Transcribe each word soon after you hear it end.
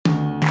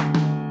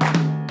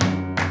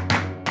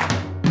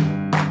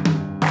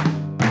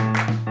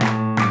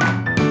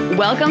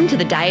Welcome to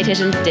the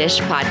Dietitian's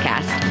Dish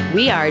podcast.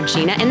 We are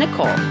Gina and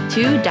Nicole,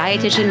 two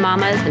dietitian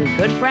mamas and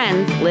good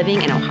friends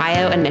living in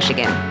Ohio and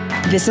Michigan.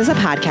 This is a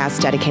podcast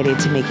dedicated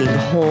to making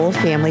whole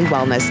family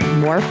wellness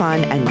more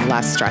fun and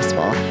less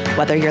stressful.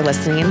 Whether you're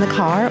listening in the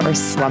car or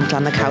slumped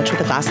on the couch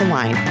with a glass of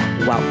wine,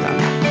 welcome.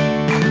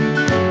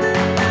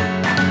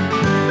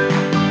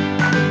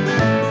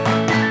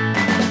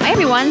 Hi,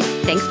 everyone.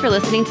 Thanks for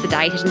listening to the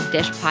Dietitian's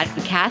Dish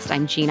podcast.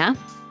 I'm Gina.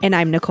 And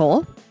I'm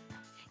Nicole.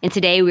 And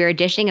today we are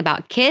dishing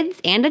about kids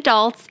and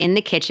adults in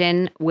the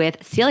kitchen with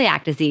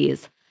celiac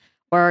disease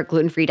or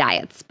gluten-free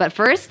diets. But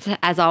first,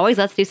 as always,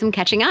 let's do some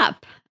catching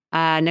up.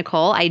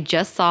 Nicole, I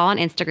just saw on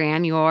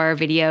Instagram your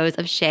videos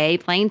of Shay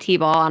playing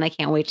t-ball, and I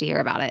can't wait to hear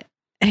about it.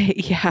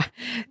 Yeah.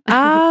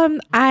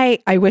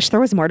 I wish there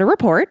was more to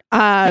report.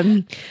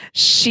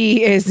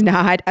 She is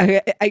not,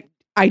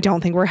 I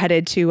don't think we're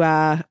headed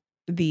to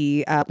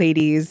the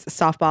ladies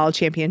softball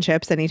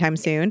championships anytime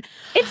soon.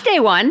 It's day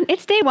one.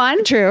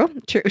 True.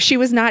 She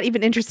was not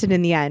even interested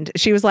in the end.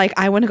 She was like,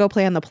 I want to go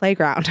play on the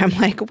playground. I'm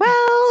like,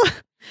 well,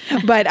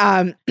 but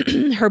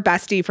her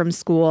bestie from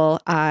school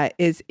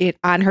is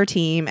on her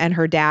team, and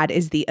her dad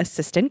is the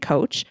assistant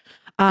coach.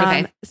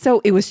 Okay.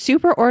 So it was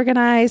super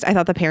organized. I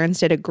thought the parents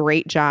did a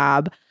great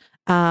job.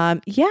 I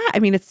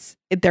mean,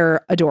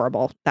 they're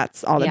adorable.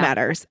 That's all that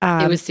matters.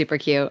 It was super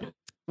cute.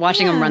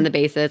 Watching them run the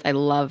bases. I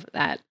love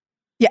that.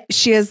 Yeah,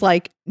 she has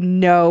like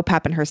no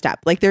pep in her step.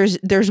 Like there's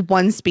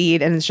one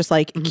speed and it's just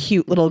like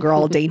cute little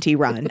girl dainty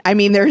run. I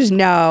mean,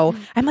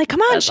 I'm like,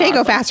 come on, That's Shay, awesome.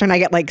 go faster. And I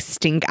get like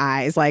stink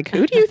eyes. Like,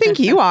 who do you think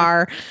you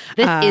are?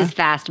 This is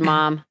fast,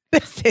 Mom.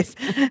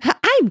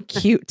 I'm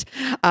cute.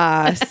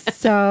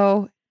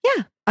 So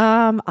yeah.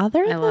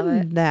 Other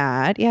than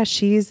that, yeah,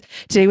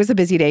 today was a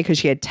busy day because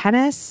she had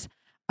tennis.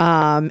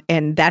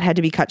 And that had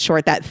to be cut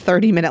short. That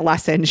 30-minute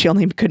lesson, she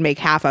only could make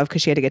half of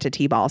because she had to get to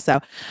t-ball. So,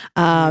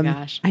 Oh my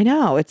gosh. I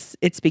know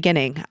it's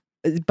beginning,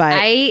 but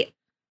I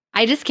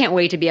just can't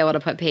wait to be able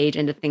to put Paige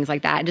into things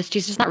like that.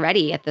 She's just not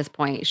ready at this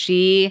point.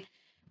 She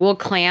will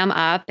clam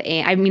up.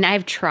 And I mean,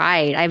 I've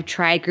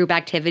tried group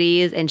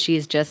activities, and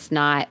she's just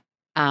not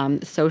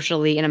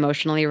socially and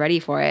emotionally ready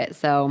for it.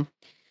 So,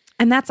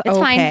 and that's it's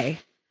okay. fine.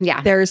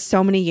 Yeah. There's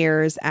so many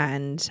years,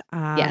 and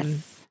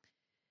Yes.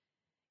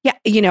 yeah,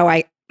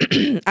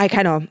 I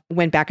kind of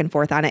went back and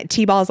forth on it.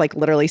 T-ball is like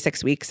literally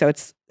 6 weeks. So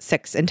it's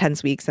 6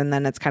 intense weeks, and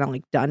then it's kind of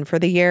like done for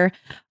the year.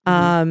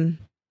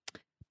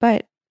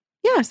 But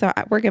yeah, so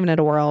we're giving it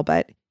a whirl,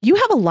 but you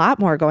have a lot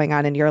more going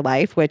on in your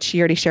life, which you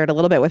already shared a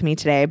little bit with me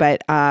today,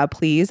 but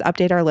please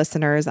update our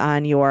listeners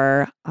on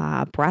your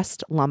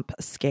breast lump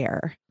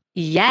scare.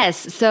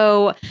 Yes.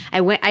 So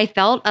I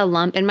felt a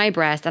lump in my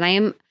breast, and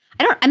I'm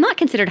not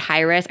considered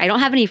high risk. I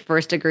don't have any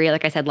first degree,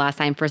 like I said last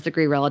time, first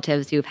degree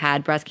relatives who've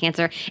had breast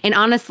cancer. And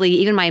honestly,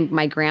 even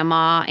my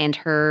grandma and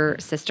her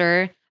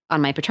sister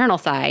on my paternal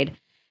side,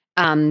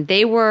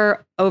 they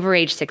were over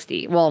age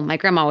 60. Well, my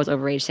grandma was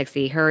over age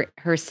 60.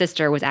 Her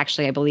sister was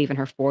actually, I believe, in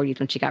her 40s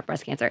when she got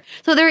breast cancer.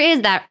 So there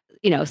is that,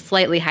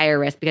 slightly higher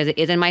risk because it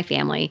is in my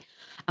family.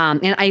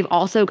 And I've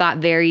also got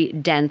very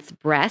dense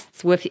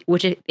breasts, which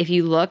if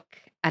you look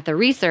at the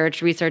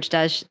research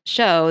does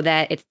show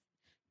that it's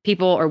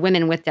people or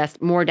women with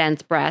more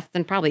dense breasts,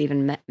 and probably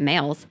even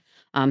males,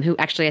 who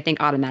actually I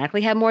think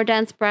automatically have more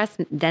dense breasts,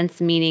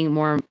 dense meaning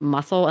more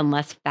muscle and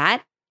less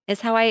fat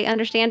is how I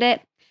understand it,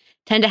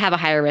 tend to have a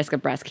higher risk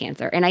of breast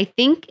cancer. And I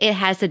think it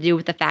has to do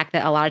with the fact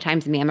that a lot of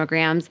times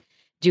mammograms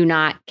do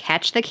not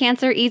catch the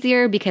cancer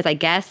easier because I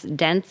guess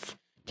dense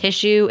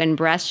tissue and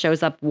breast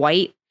shows up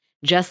white,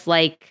 just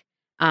like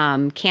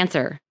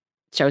cancer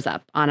shows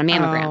up on a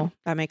mammogram. Oh,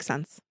 that makes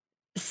sense.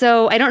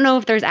 So I don't know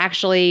if there's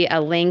actually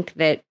a link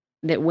that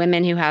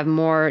women who have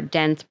more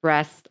dense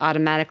breasts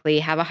automatically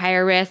have a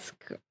higher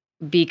risk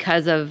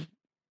because of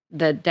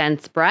the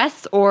dense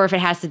breasts, or if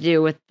it has to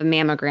do with the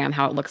mammogram,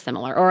 how it looks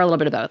similar, or a little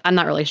bit of both. I'm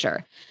not really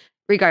sure.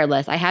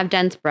 Regardless, I have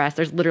dense breasts.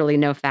 There's literally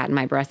no fat in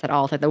my breasts at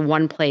all. It's like the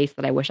one place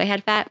that I wish I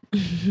had fat.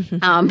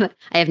 I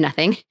have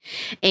nothing.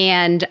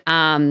 And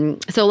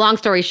so long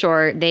story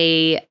short,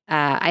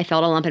 I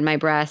felt a lump in my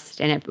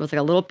breast, and it was like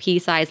a little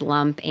pea-sized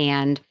lump,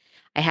 and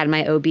I had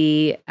my OB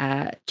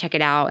check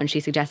it out, and she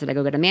suggested I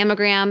go get a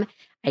mammogram.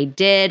 I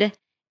did,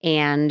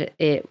 and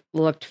it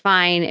looked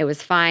fine. It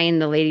was fine.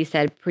 The lady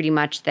said pretty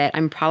much that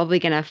I'm probably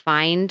going to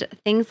find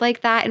things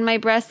like that in my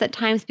breasts at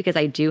times because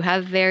I do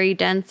have very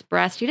dense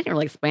breasts. She didn't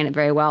really explain it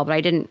very well, but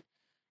I didn't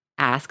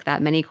ask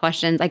that many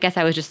questions. I guess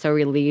I was just so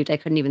relieved I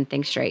couldn't even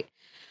think straight.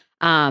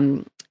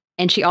 And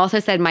she also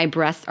said my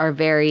breasts are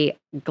very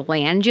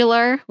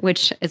glandular,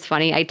 which is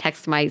funny. I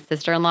text my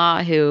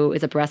sister-in-law, who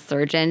is a breast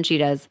surgeon. She's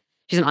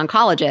an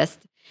oncologist,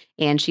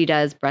 and she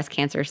does breast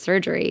cancer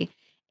surgery.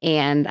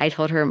 And I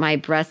told her my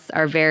breasts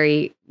are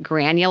very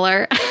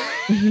granular.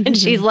 And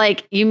she's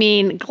like, you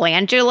mean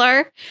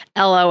glandular?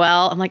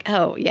 LOL. I'm like,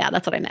 oh, yeah,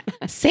 that's what I meant.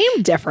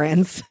 Same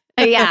difference.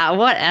 Yeah,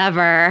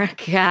 whatever.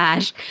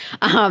 Gosh.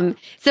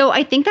 So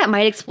I think that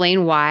might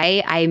explain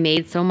why I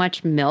made so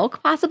much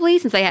milk, possibly,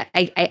 since I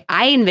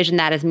envisioned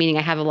that as meaning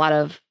I have a lot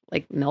of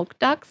like milk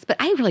ducts, but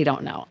I really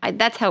don't know.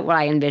 That's what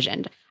I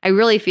envisioned. I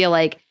really feel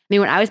like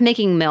mean, when I was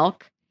making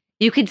milk,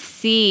 you could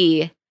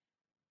see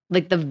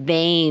like the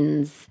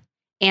veins.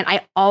 And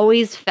I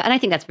always felt, and I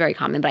think that's very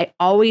common, but I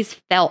always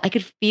felt, I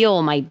could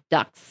feel my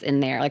ducts in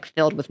there, like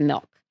filled with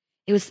milk.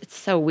 It's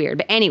so weird.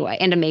 But anyway,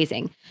 and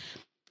amazing.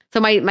 So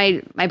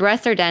my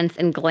breasts are dense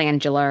and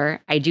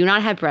glandular. I do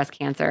not have breast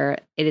cancer.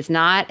 It is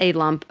not a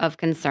lump of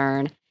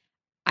concern.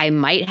 I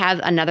might have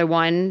another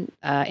one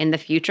in the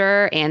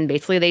future. And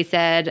basically they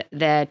said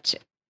that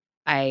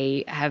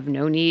I have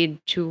no need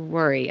to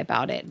worry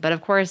about it. But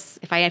of course,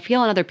 if I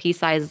feel another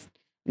pea-sized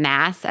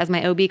mass, as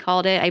my OB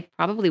called it, I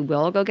probably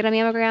will go get a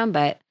mammogram,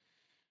 but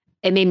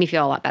it made me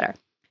feel a lot better.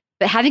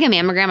 But having a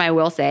mammogram, I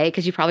will say,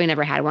 because you probably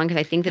never had one, because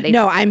I think that they...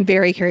 No, I'm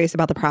very curious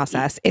about the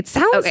process. It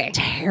sounds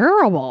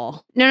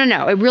terrible.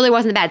 No. It really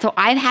wasn't bad. So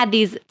I've had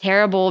these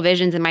terrible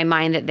visions in my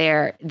mind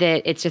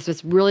that it's just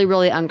this really,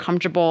 really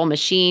uncomfortable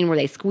machine where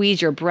they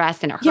squeeze your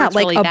breast and it hurts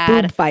really bad. Yeah,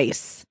 like a boob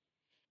vice.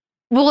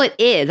 Well, it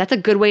is. That's a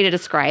good way to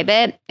describe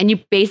it. And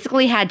you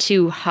basically had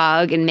to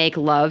hug and make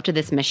love to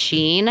this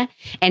machine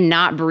and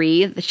not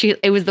breathe.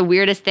 It was the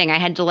weirdest thing. I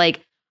had to like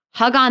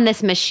hug on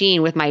this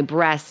machine with my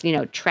breasts,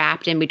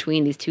 trapped in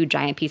between these two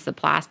giant pieces of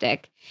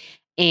plastic.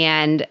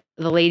 And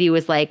the lady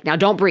was like, now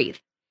don't breathe.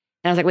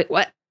 And I was like, wait,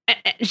 what?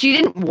 She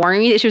didn't warn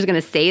me that she was going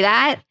to say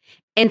that.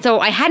 And so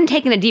I hadn't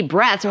taken a deep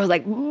breath. So I was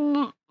like,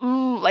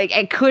 like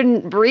I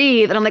couldn't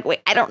breathe. And I'm like,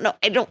 wait, I don't know.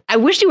 I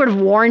wish you would have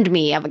warned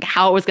me of like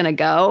how it was going to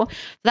go. So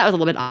that was a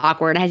little bit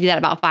awkward. I had to do that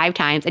about 5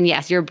 times. And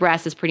yes, your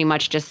breast is pretty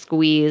much just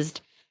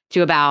squeezed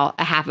to about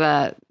a half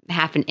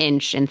an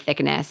inch in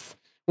thickness,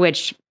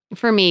 which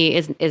for me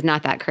is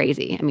not that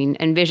crazy. I mean,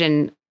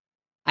 envision,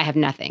 I have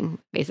nothing,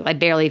 basically. I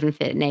barely even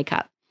fit in a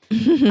cup.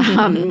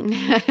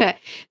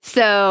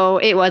 So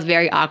it was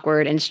very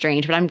awkward and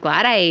strange, but I'm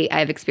glad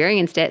I've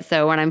experienced it.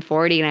 So when I'm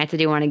 40 and I have to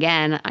do one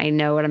again, I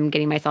know what I'm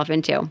getting myself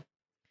into.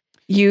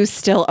 You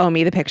still owe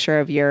me the picture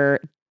of your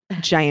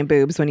giant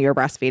boobs when you were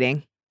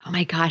breastfeeding. Oh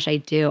my gosh, I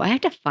do. I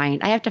have to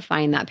find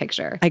that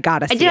picture. I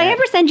gotta see Did I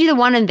ever send you the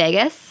one in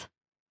Vegas?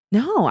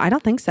 No, I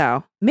don't think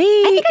so. Me?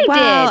 I think I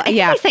did. I think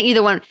I sent you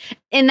the one,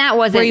 and that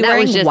wasn't. Were you that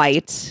wearing was just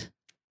white?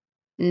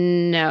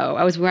 No,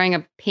 I was wearing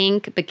a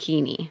pink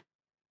bikini.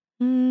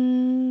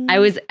 I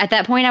was at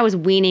that point. I was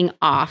weaning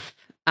off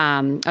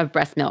of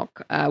breast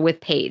milk with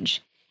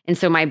Paige, and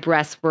so my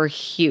breasts were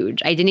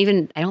huge. I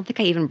don't think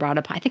I even brought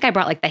I think I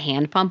brought like the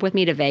hand pump with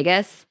me to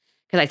Vegas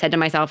because I said to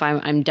myself,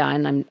 I'm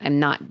done. I'm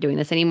not doing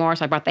this anymore.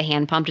 So I brought the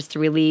hand pump just to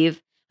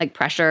relieve like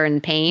pressure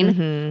and pain.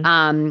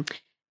 Mm-hmm.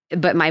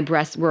 But my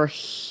breasts were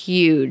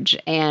huge,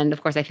 and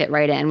of course I fit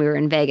right in. We were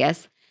in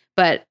Vegas,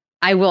 but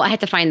I had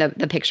to find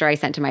the picture I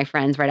sent to my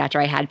friends right after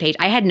I had Paige.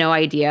 I had no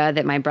idea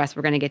that my breasts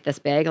were going to get this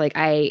big. Like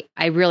I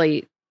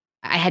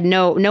had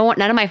none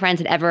of my friends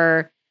had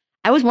ever,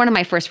 I was one of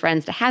my first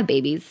friends to have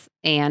babies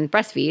and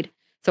breastfeed.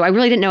 So I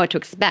really didn't know what to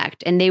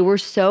expect. And they were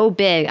so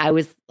big. I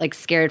was like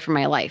scared for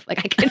my life. Like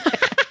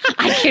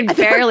I could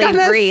barely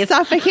breathe.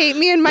 Suffocate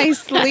me in my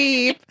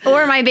sleep.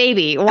 Or my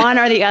baby, one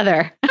or the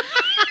other.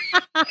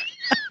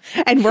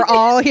 And we're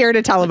all here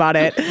to tell about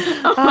it.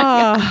 Oh my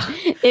gosh.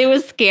 It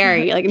was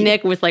scary. Like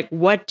Nick was like,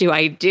 what do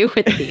I do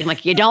with these? I'm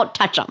like, you don't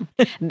touch them.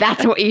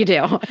 That's what you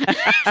do.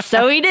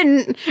 So he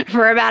didn't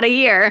for about a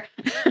year.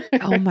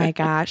 Oh my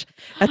gosh.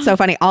 That's so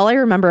funny. All I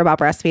remember about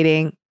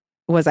breastfeeding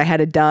was I had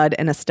a dud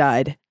and a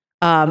stud.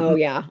 Oh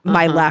yeah.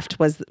 My left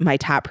was my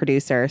top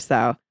producer.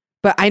 So,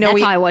 but I know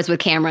that's how I was with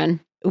Cameron.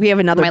 We have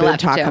another boob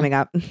talk coming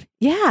up.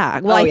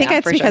 Yeah. Well, I think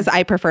it's because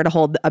I prefer to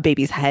hold a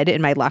baby's head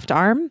in my left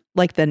arm,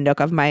 like the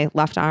nook of my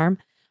left arm.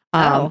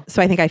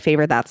 So I think I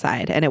favored that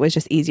side, and it was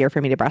just easier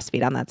for me to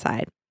breastfeed on that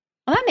side.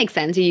 Well, that makes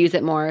sense. You use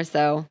it more,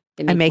 so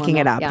I'm making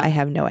it up. Yeah. I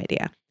have no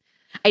idea.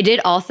 I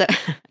did also.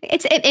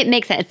 It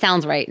makes sense. It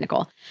sounds right,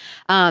 Nicole.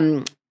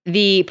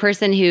 The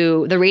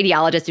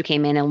radiologist who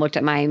came in and looked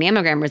at my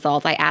mammogram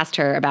results, I asked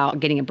her about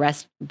getting a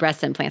breast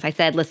implants. I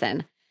said,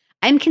 listen,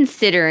 I'm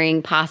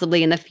considering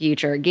possibly in the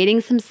future getting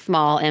some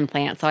small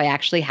implants so I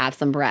actually have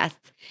some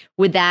breasts.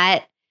 Would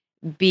that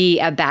be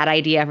a bad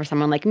idea for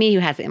someone like me who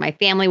has it in my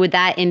family? Would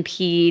that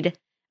impede,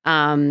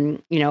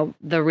 the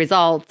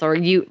results, or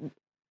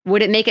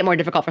would it make it more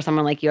difficult for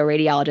someone like you, a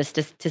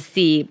radiologist, to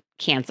see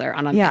cancer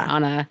on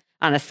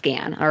a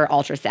scan or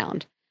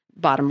ultrasound?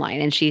 Bottom line,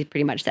 and she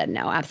pretty much said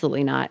no,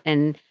 absolutely not,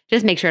 and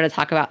just make sure to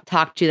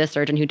talk to the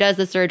surgeon who does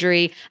the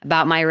surgery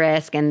about my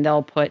risk, and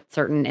they'll put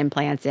certain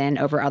implants in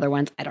over other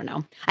ones. I don't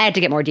know. I had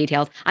to get more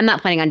details. I'm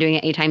not planning on doing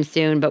it anytime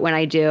soon, but when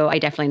I do, I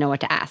definitely know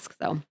what to ask.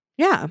 So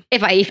yeah,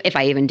 if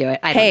I even do it,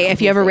 I don't know.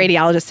 If you have a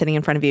radiologist sitting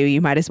in front of you,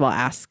 you might as well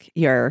ask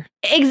your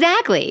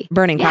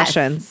burning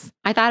questions.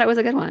 I thought it was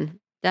a good one.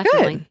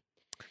 Definitely. Good.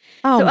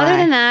 Oh, so other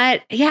than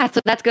that,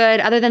 so that's good.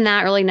 Other than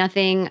that, really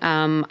nothing.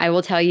 I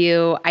will tell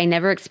you, I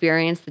never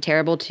experienced the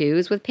terrible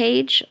twos with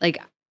Paige.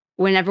 Like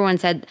when everyone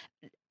said,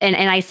 and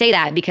I say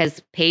that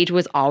because Paige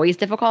was always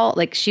difficult.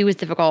 Like she was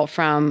difficult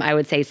from, I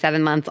would say,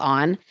 7 months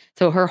on.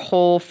 So her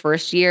whole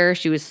first year,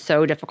 she was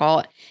so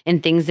difficult,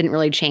 and things didn't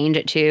really change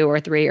at 2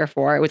 or 3 or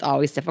 4. It was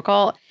always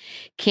difficult.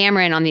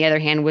 Cameron, on the other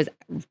hand, was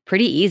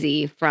pretty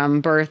easy from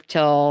birth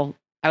till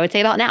I would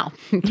say about now.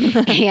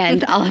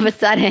 And all of a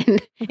sudden,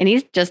 and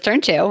he's just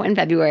turned 2 in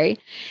February.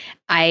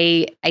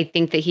 I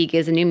think that he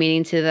gives a new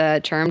meaning to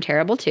the term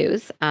terrible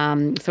twos.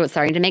 So it's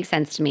starting to make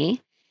sense to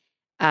me.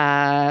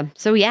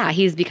 So yeah,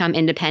 he's become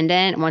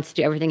independent, wants to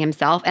do everything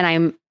himself.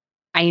 And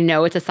I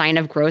know it's a sign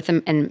of growth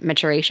and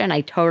maturation.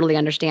 I totally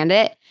understand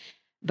it.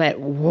 But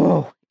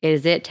whoa,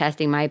 is it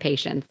testing my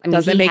patience? I mean,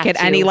 doesn't make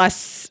it any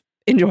less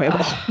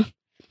enjoyable.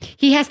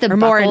 He has to or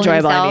more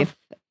enjoyable. Himself.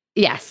 I mean.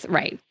 Yes,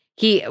 right.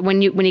 When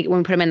we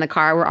put him in the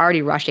car, we're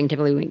already rushing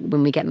typically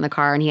when we get in the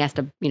car, and he has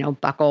to,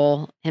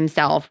 buckle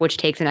himself, which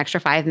takes an extra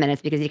 5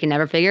 minutes because he can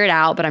never figure it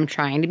out. But I'm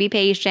trying to be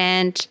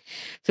patient.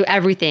 So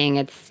everything,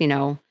 it's,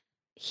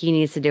 he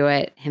needs to do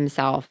it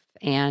himself.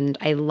 And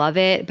I love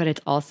it, but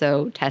it's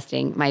also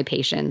testing my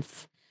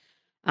patience.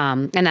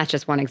 And that's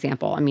just one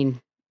example. I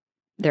mean,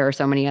 there are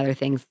so many other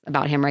things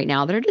about him right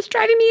now that are just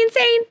driving me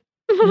insane.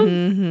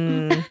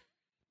 Mm-hmm.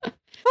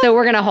 So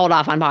we're going to hold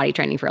off on potty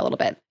training for a little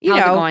bit. How's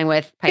it going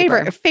with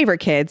Piper? Favorite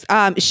kids.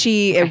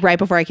 Right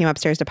before I came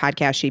upstairs to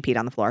podcast, she peed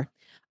on the floor.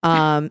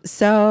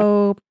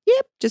 So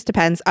yep, just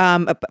depends.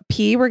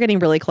 P, we're getting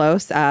really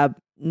close.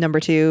 Number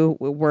 2,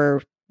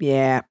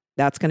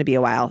 that's going to be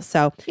a while.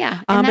 So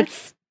yeah, and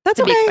that's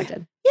okay.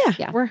 Expected.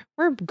 Yeah,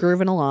 we're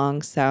grooving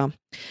along. So,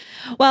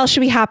 well, should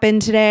we hop in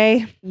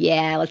today?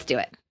 Yeah, let's do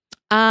it.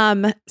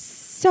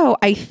 So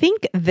I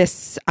think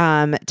this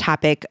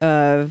topic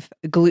of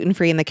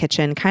gluten-free in the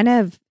kitchen kind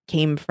of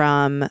came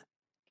from,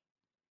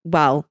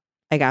 well,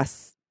 I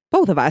guess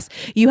both of us.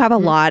 You have a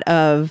lot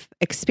of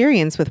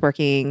experience with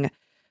working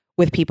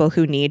with people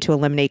who need to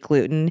eliminate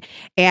gluten.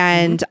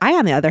 And I,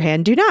 on the other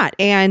hand, do not.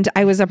 And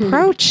I was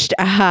approached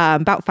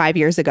about 5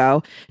 years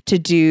ago to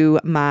do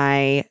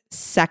my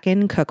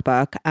second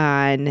cookbook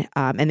on,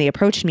 and they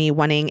approached me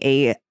wanting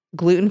a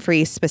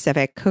gluten-free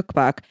specific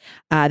cookbook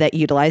that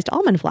utilized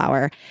almond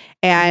flour.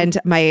 And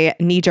my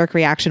knee-jerk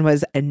reaction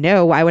was,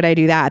 no, why would I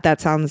do that?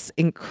 That sounds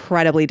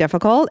incredibly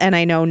difficult. And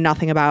I know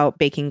nothing about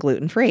baking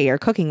gluten-free or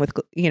cooking with,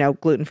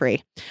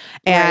 gluten-free. Right.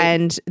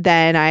 And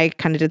then I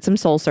kind of did some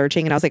soul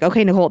searching and I was like,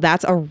 okay, Nicole,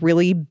 that's a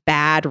really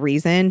bad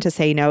reason to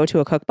say no to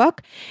a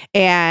cookbook.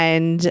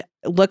 And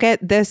look at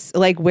this,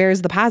 like,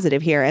 where's the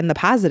positive here? And the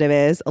positive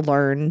is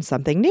learn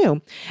something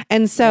new.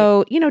 And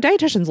so,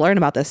 dietitians learn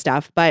about this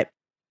stuff, but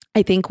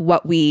I think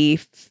what we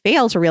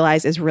fail to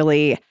realize is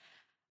really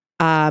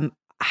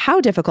how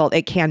difficult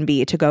it can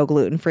be to go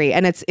gluten-free.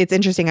 And it's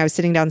interesting. I was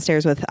sitting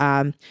downstairs with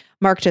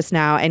Mark just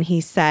now, and he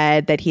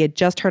said that he had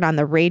just heard on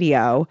the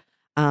radio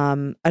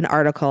an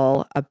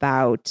article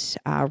about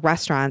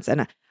restaurants.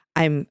 And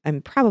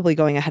I'm probably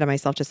going ahead of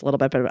myself just a little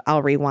bit, but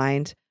I'll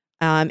rewind.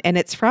 And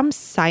it's from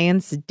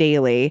Science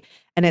Daily.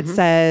 And it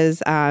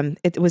says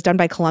it was done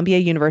by Columbia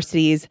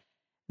University's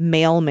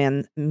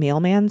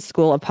Mailman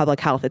School of Public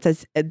Health. It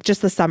says,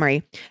 just the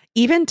summary,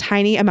 even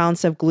tiny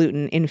amounts of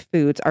gluten in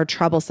foods are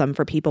troublesome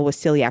for people with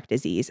celiac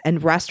disease,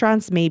 and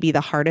restaurants may be the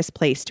hardest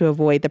place to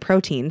avoid the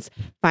proteins,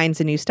 finds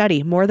a new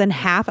study. More than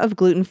half of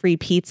gluten-free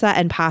pizza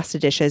and pasta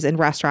dishes in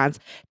restaurants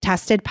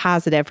tested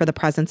positive for the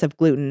presence of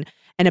gluten,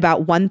 and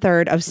about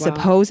 1/3 of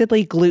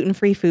supposedly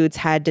gluten-free foods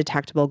had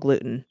detectable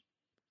gluten.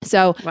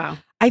 So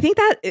I think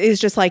that is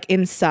just like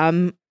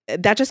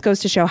that just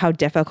goes to show how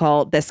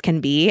difficult this can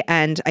be.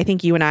 And I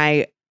think you and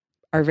I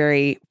are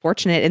very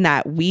fortunate in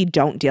that we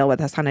don't deal with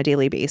this on a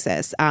daily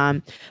basis.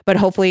 But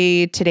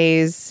hopefully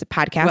today's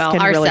podcast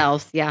can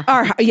ourselves,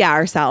 really,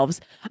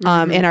 ourselves,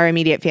 in our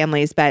immediate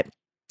families. But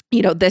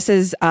this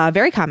is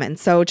very common.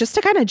 So just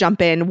to kind of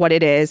jump in what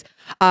it is,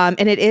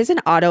 and it is an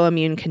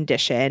autoimmune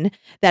condition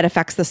that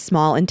affects the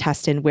small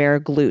intestine where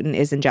gluten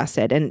is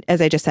ingested. And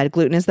as I just said,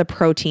 gluten is the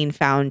protein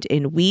found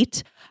in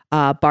wheat,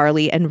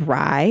 barley, and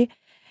rye.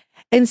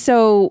 And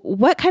so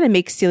what kind of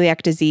makes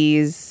celiac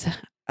disease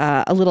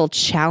a little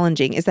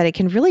challenging is that it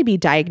can really be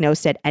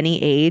diagnosed at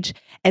any age,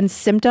 and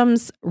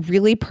symptoms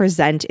really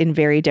present in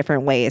very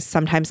different ways,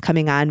 sometimes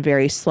coming on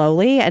very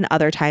slowly and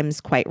other times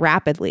quite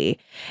rapidly.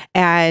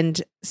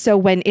 And so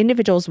when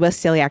individuals with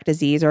celiac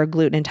disease or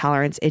gluten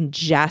intolerance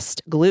ingest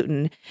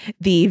gluten,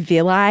 the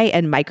villi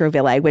and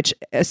microvilli, which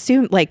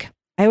assume, like,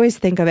 I always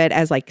think of it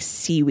as like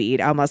seaweed,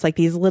 almost like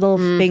these little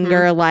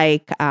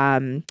finger-like,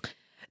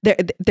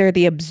 they're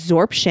the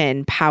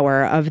absorption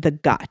power of the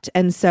gut.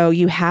 And so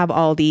you have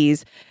all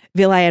these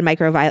villi and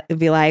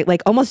microvilli,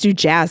 like almost do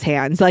jazz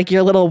hands, like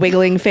your little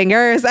wiggling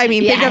fingers. I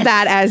mean, think of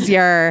that as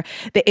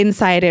the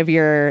inside of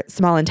your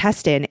small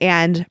intestine.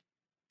 And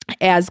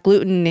as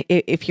gluten,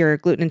 if you're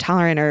gluten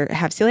intolerant or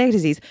have celiac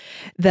disease,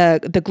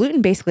 the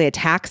gluten basically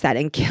attacks that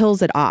and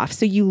kills it off.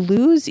 So you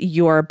lose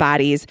your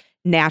body's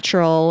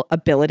natural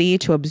ability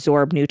to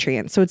absorb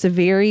nutrients. So it's a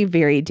very,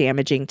 very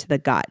damaging to the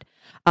gut.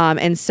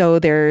 And so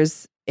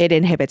it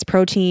inhibits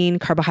protein,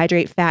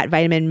 carbohydrate, fat,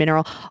 vitamin,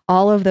 mineral,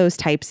 all of those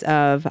types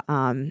of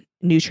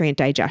nutrient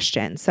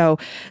digestion. So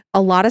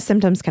a lot of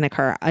symptoms can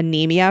occur.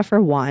 Anemia,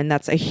 for one,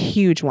 that's a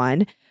huge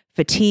one.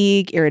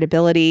 fatigue,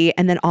 irritability,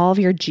 and then all of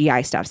your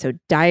GI stuff. So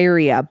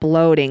diarrhea,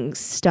 bloating,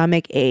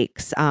 stomach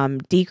aches,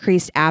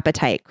 decreased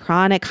appetite,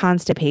 chronic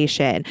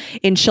constipation.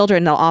 In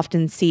children, they'll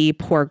often see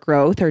poor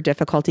growth or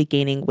difficulty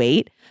gaining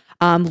weight.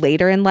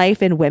 Later in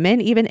life, in women,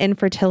 even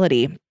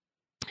infertility,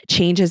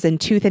 changes in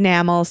tooth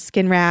enamel,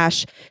 skin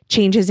rash,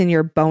 changes in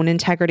your bone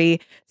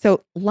integrity.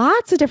 So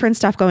lots of different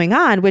stuff going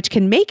on, which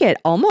can make it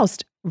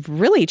almost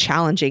really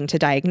challenging to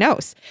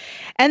diagnose.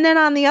 And then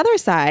on the other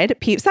side,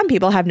 some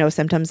people have no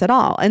symptoms at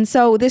all. And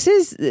so this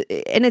is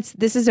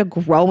a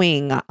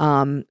growing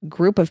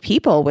group of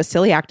people with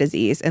celiac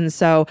disease. And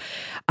so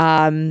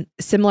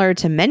similar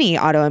to many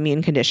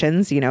autoimmune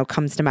conditions,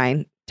 comes to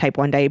mind type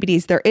 1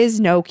 diabetes, there is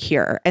no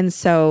cure. And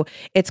so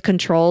it's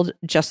controlled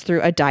just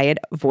through a diet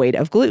void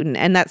of gluten.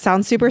 And that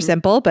sounds super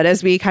simple, but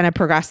as we kind of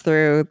progress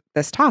through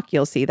this talk,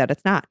 you'll see that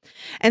it's not.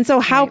 And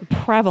so how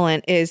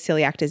prevalent is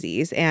celiac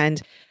disease?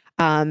 And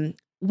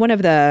one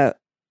of the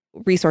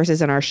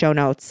resources in our show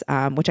notes,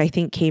 which I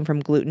think came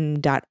from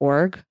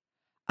gluten.org,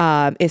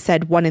 it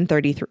said 1 in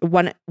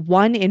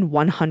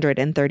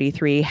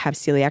 133 have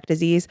celiac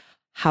disease.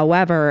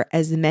 However,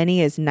 as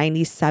many as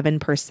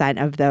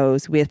 97% of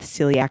those with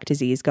celiac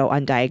disease go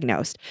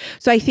undiagnosed.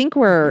 So I think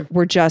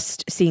we're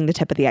just seeing the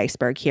tip of the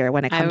iceberg here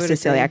when it comes to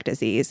celiac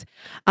disease.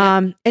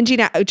 And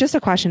Gina, just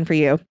a question for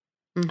you,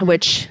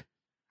 which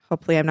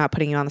hopefully I'm not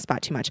putting you on the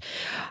spot too much.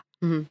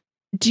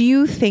 Do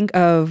you think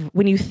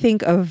when you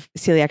think of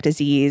celiac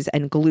disease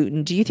and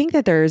gluten, do you think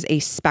that there's a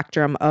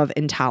spectrum of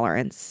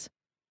intolerance?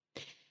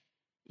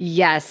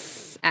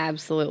 Yes,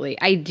 absolutely.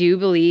 I do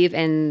believe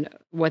in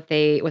what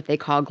they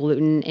call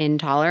gluten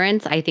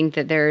intolerance. I think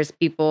that there's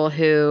people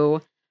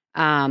who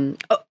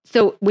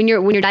so when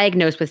you're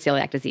diagnosed with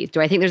celiac disease,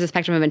 do I think there's a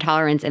spectrum of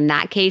intolerance in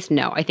that case?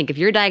 No. I think if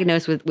you're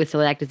diagnosed with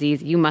celiac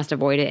disease, you must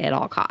avoid it at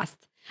all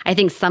costs. I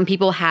think some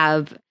people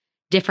have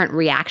different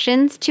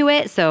reactions to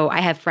it. So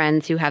I have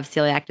friends who have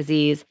celiac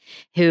disease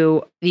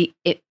who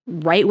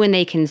right when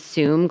they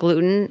consume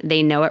gluten,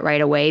 they know it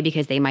right away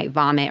because they might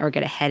vomit or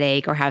get a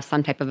headache or have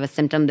some type of a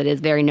symptom that is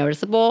very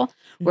noticeable.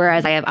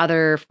 Whereas I have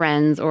other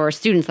friends or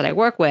students that I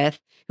work with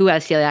who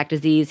have celiac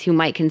disease who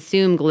might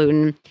consume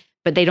gluten,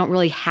 but they don't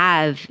really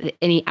have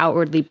any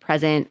outwardly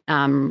present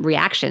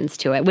reactions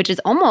to it, which is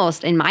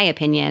almost, in my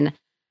opinion,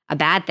 a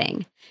bad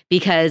thing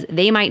because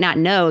they might not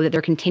know that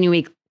they're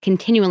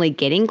continually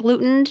getting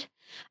glutened.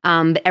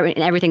 And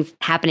everything's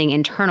happening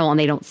internal and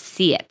they don't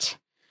see it.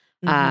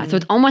 So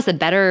it's almost a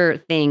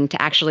better thing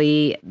to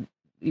actually,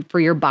 for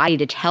your body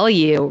to tell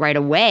you right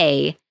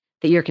away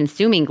that you're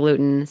consuming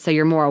gluten so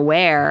you're more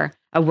aware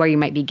of where you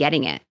might be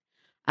getting it.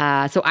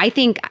 So I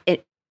think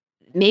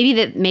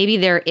maybe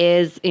there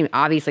is,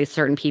 obviously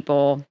certain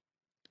people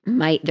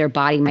their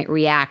body might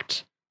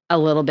react a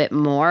little bit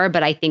more,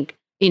 but I think,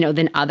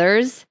 than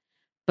others.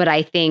 But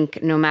I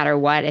think no matter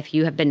what, if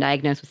you have been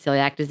diagnosed with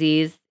celiac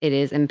disease, it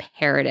is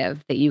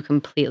imperative that you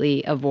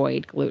completely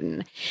avoid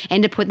gluten.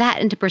 And to put that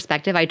into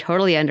perspective, I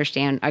totally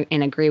understand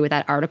and agree with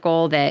that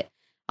article that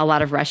a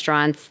lot of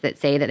restaurants that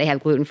say that they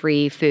have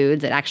gluten-free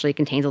foods that actually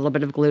contains a little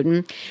bit of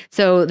gluten.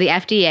 So the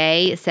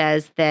FDA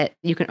says that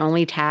you can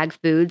only tag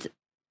foods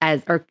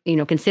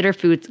consider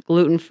foods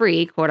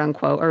gluten-free, quote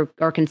unquote,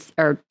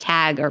 or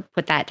tag or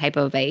put that type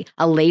of a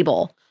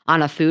label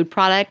on a food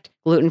product,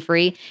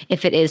 gluten-free,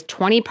 if it is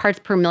 20 parts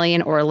per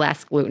million or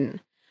less gluten.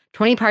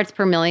 20 parts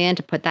per million,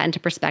 to put that into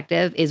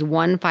perspective, is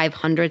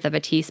 1/500th of a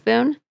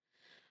teaspoon,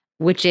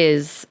 which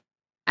is,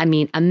 a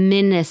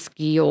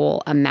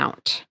minuscule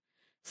amount.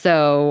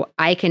 So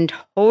I can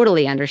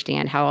totally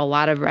understand how a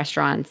lot of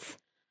restaurants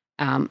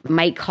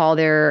might call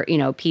their,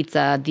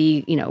 pizza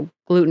the,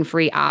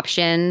 gluten-free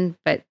option,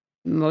 but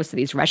most of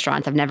these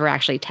restaurants have never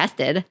actually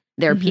tested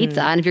their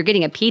pizza. And if you're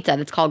getting a pizza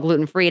that's called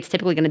gluten-free, it's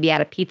typically going to be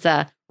at a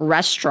pizza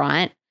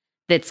restaurant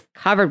that's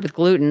covered with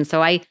gluten.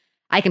 So I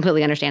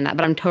completely understand that,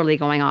 but I'm totally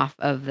going off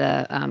of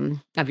the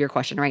of your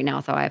question right now,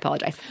 so I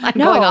apologize. I'm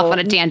going off on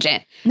a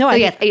tangent. No, so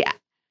yes,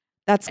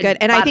 that's good.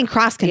 And I think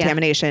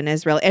cross-contamination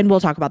is really, and we'll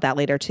talk about that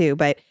later too,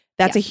 but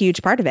that's a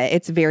huge part of it.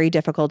 It's very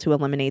difficult to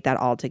eliminate that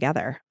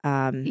altogether.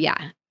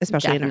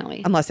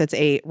 Especially unless it's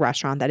a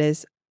restaurant that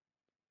is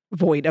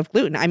void of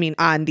gluten.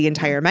 On the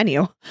entire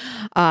menu.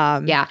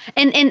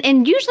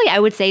 And usually I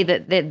would say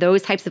that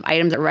those types of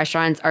items at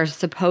restaurants are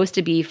supposed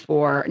to be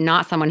for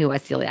not someone who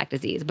has celiac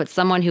disease, but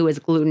someone who is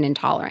gluten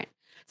intolerant.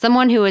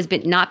 Someone who has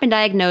not been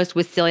diagnosed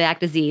with celiac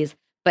disease,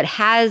 but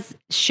has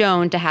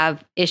shown to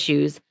have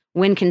issues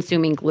when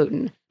consuming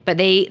gluten. But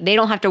they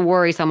don't have to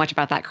worry so much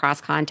about that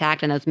cross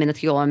contact and those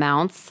minuscule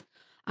amounts.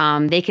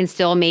 They can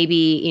still maybe,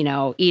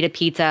 eat a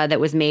pizza that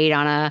was made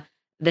on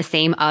the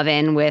same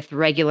oven with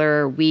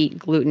regular wheat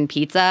gluten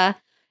pizza.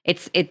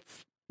 It's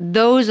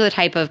those are the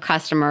type of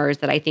customers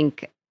that I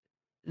think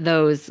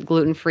those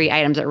gluten-free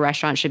items at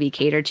restaurants should be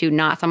catered to,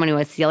 not someone who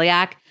has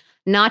celiac.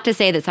 Not to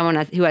say that someone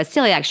who has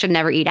celiac should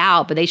never eat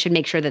out, but they should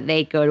make sure that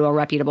they go to a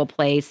reputable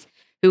place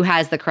who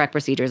has the correct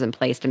procedures in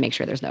place to make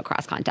sure there's no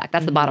cross contact.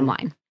 That's the bottom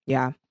line.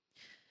 Yeah.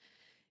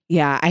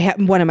 Yeah. I have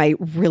one of my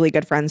really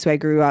good friends who I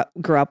grew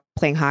up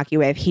playing hockey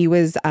with. He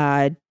was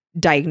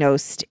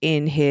diagnosed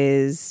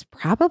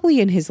probably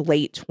in his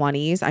late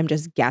 20s. I'm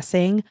just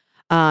guessing.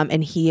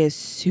 And he is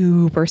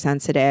super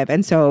sensitive.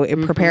 And so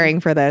in preparing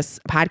for this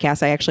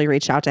podcast, I actually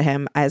reached out to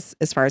him as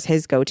far as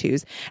his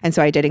go-tos. And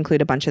so I did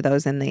include a bunch of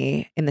those in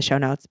the show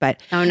notes.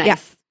 But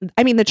nice. Yeah,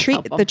 I mean, the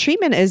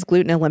treatment is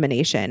gluten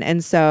elimination.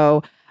 And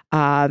so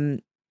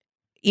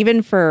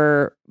even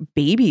for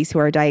babies who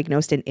are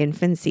diagnosed in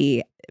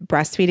infancy,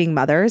 breastfeeding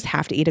mothers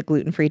have to eat a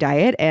gluten-free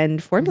diet,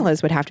 and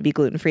formulas would have to be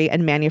gluten-free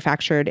and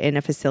manufactured in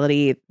a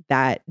facility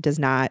that does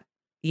not,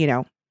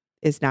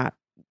 is not,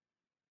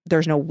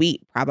 there's no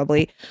wheat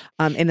probably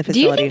in the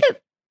facility. Do you think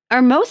that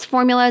are most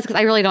formulas, because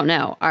I really don't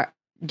know,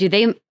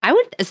 I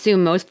would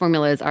assume most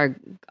formulas are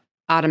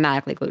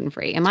automatically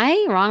gluten-free. Am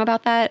I wrong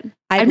about that?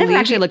 I've never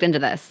actually looked into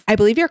this. I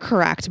believe you're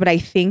correct, but I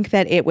think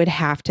that it would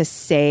have to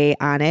say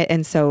on it.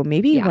 And so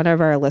maybe one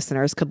of our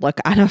listeners could look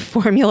on a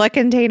formula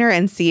container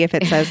and see if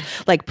it says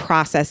like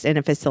processed in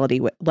a facility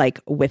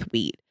with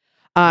wheat.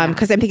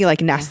 Because I'm thinking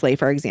like Nestle,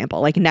 for example.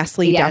 Like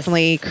Nestle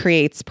definitely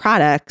creates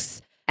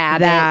products.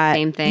 Abbott,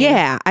 same thing.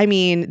 Yeah. I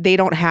mean, they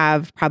don't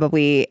have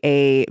probably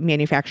a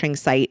manufacturing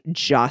site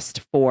just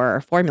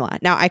for formula.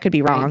 Now, I could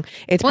be wrong.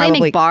 It's probably... they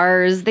make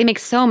bars. They make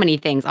so many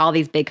things, all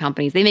these big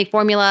companies. They make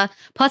formula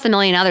plus a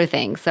million other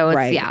things. So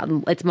it's,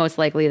 it's most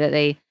likely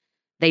that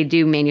they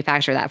do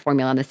manufacture that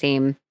formula on the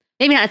same,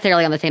 maybe not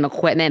necessarily on the same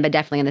equipment, but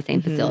definitely in the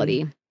same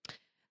facility.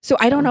 So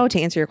I don't know to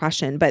answer your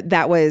question, but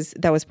that was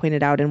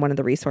pointed out in one of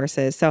the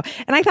resources. So,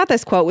 and I thought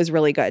this quote was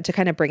really good to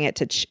kind of bring it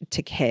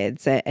to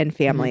kids and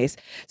families.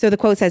 So the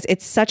quote says,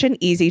 "It's such an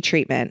easy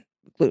treatment,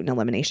 gluten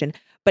elimination.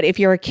 But if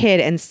you're a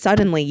kid and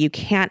suddenly you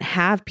can't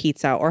have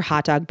pizza or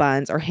hot dog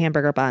buns or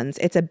hamburger buns,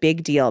 it's a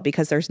big deal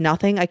because there's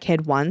nothing a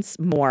kid wants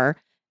more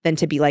than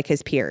to be like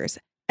his peers."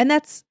 And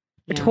that's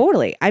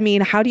totally. I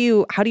mean, how do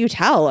you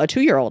tell a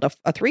 2-year-old, a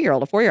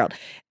 3-year-old, a 4-year-old?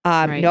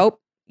 Nope.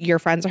 Your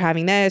friends are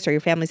having this or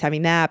your family's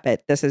having that,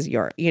 but this is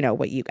your,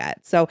 what you get.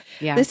 So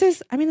this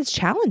is, I mean, it's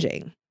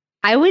challenging.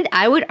 I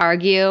would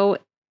argue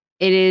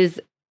it's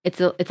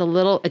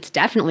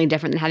definitely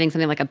different than having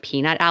something like a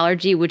peanut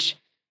allergy, which,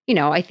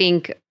 I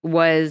think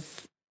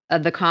was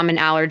the common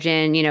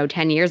allergen,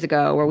 10 years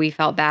ago, where we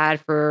felt bad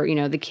for,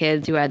 the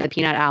kids who had the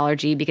peanut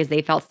allergy because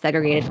they felt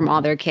segregated from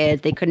all their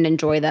kids. They couldn't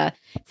enjoy the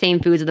same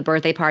foods at the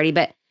birthday party.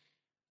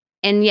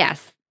 And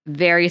yes,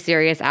 very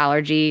serious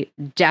allergy,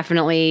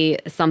 definitely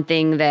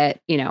something that,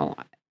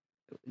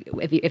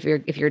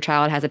 if your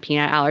child has a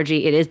peanut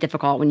allergy, it is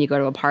difficult when you go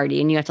to a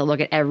party and you have to look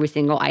at every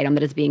single item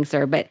that is being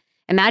served. But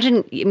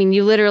imagine, I mean,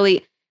 you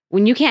literally,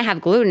 when you can't have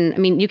gluten, I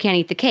mean, you can't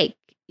eat the cake,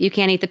 you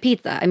can't eat the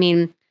pizza. I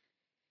mean,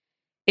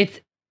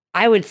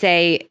 I would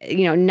say,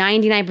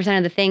 99%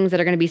 of the things that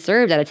are going to be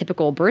served at a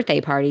typical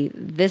birthday party,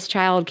 this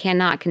child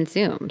cannot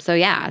consume. So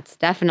yeah, it's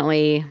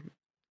definitely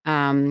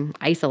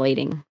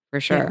isolating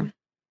for sure.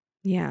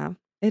 Yeah,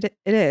 it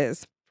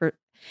is.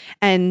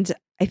 And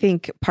I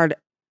think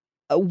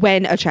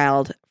when a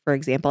child, for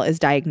example, is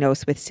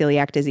diagnosed with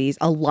celiac disease,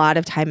 a lot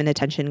of time and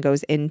attention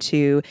goes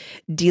into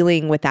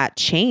dealing with that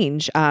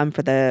change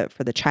for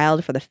the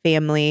child, for the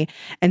family.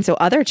 And so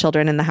other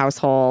children in the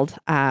household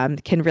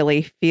can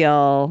really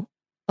feel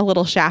a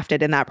little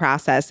shafted in that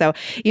process. So,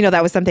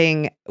 that was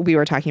something we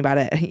were talking about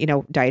at,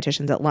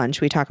 dietitians at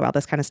lunch. We talk about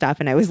this kind of stuff.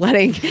 And I was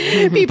letting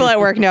people at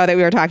work know that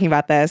we were talking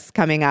about this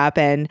coming up.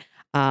 And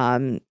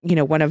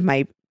one of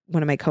my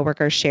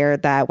coworkers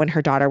shared that when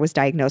her daughter was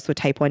diagnosed with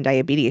type 1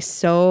 diabetes,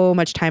 so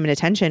much time and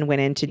attention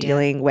went into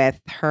dealing with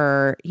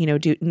her,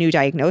 new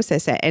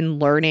diagnosis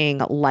and learning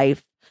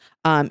life,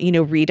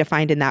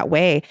 redefined in that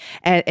way.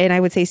 And I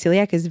would say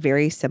celiac is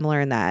very similar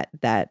in that,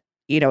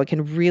 it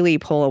can really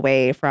pull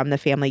away from the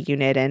family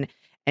unit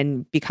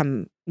and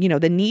become,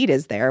 the need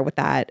is there with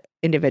that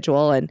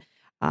individual. And,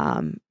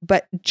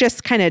 but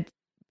just kind of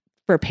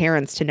for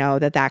parents to know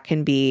that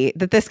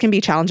this can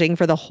be challenging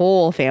for the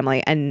whole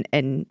family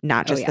and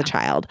not just the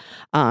child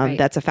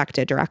that's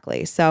affected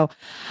directly. So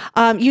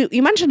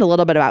you mentioned a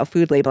little bit about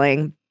food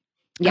labeling.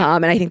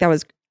 And I think that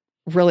was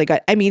really good.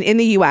 I mean, in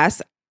the US,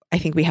 I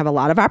think we have a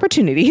lot of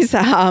opportunities,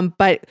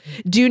 but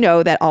do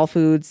know that all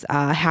foods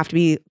have to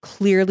be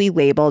clearly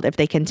labeled if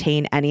they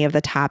contain any of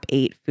the top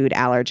 8 food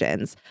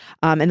allergens.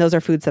 And those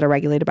are foods that are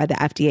regulated by the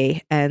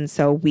FDA. And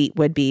so wheat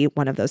would be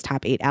one of those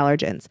top 8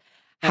 allergens.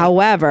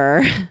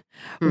 However,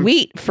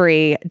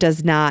 wheat-free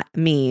does not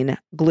mean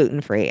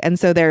gluten-free. And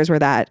so there's where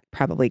that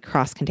probably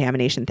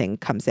cross-contamination thing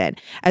comes in,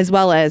 as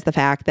well as the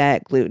fact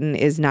that gluten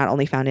is not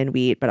only found in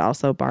wheat, but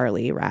also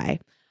barley, rye.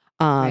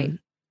 Right.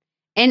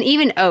 And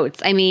even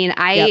oats. I mean,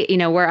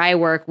 where I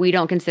work, we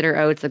don't consider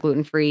oats a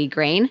gluten-free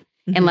grain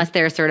unless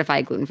they're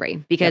certified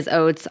gluten-free, because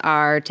oats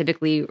are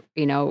typically,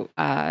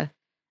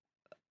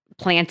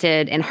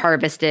 planted and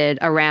harvested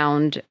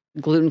around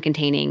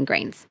gluten-containing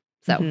grains.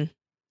 So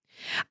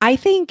I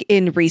think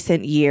in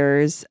recent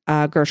years,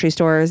 grocery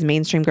stores,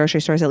 mainstream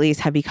grocery stores at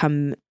least, have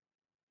become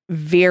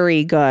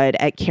very good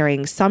at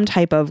carrying some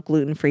type of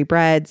gluten-free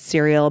bread,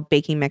 cereal,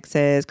 baking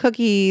mixes,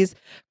 cookies,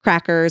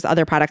 crackers,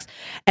 other products.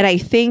 And I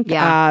think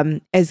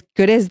as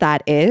good as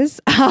that is,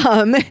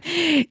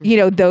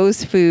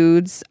 those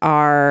foods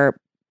are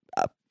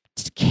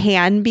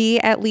can be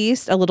at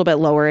least a little bit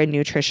lower in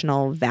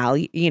nutritional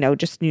value,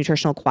 just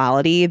nutritional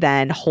quality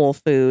than whole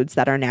foods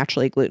that are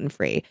naturally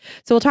gluten-free.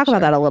 So we'll talk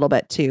about that a little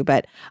bit too.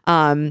 But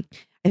I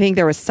think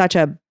there was such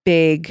a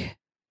big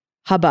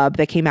hubbub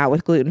that came out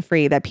with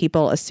gluten-free that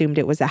people assumed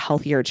it was a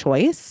healthier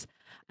choice.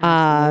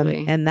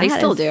 And they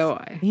still do.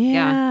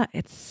 Yeah.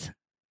 It's,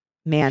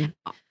 man.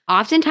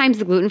 Oftentimes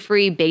the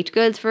gluten-free baked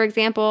goods, for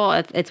example,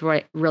 it's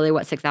really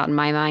what sticks out in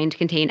my mind,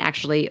 contain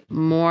actually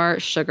more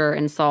sugar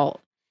and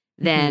salt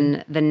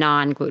than the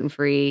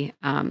non-gluten-free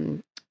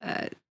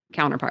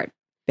counterpart.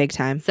 Big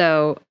time.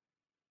 So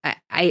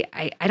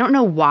I don't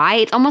know why.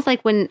 It's almost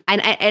like when,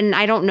 and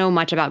I don't know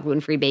much about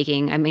gluten-free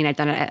baking. I mean, I've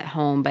done it at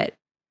home, but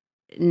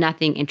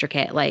nothing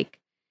intricate. Like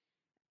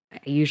I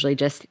usually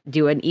just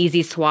do an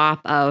easy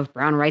swap of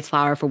brown rice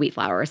flour for wheat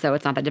flour. So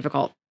it's not that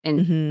difficult.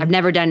 And I've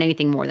never done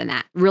anything more than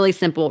that. Really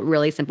simple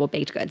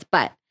baked goods.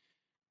 But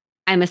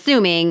I'm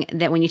assuming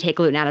that when you take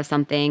gluten out of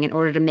something, in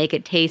order to make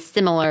it taste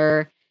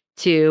similar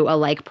to a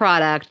like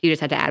product, you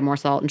just had to add more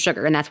salt and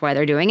sugar. And that's why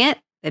they're doing it.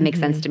 It makes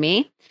sense to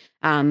me.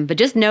 But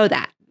just know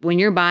that when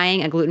you're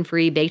buying a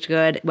gluten-free baked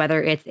good,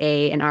 whether it's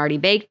an already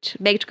baked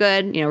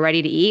good,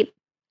 ready to eat,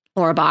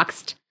 or a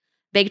boxed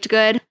baked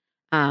good,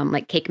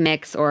 like cake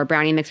mix or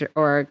brownie mix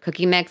or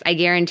cookie mix, I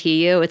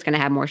guarantee you it's going to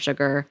have more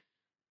sugar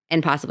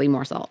and possibly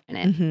more salt in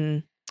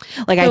it.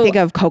 Like I think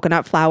of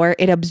coconut flour,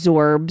 it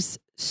absorbs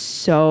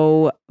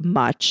so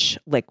much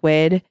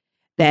liquid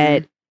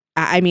that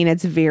I mean,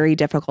 it's very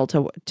difficult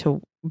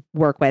to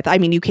work with. I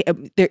mean,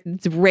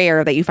 it's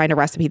rare that you find a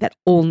recipe that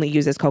only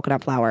uses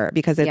coconut flour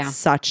because it's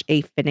such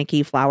a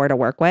finicky flour to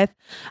work with.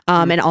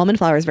 And almond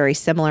flour is very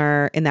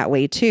similar in that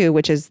way too,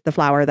 which is the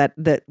flour that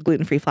the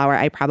gluten-free flour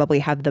I probably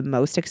have the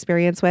most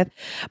experience with.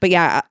 But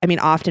yeah, I mean,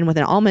 often with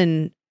an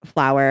almond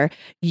flour,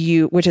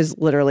 which is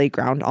literally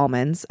ground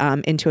almonds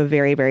into a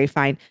very, very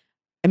fine,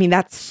 I mean,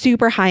 that's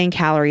super high in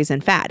calories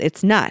and fat.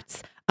 It's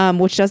nuts,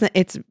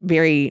 it's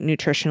very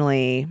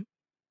nutritionally,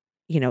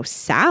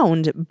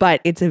 sound,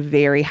 but it's a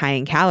very high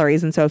in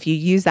calories. And so if you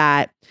use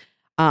that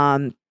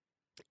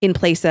in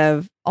place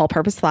of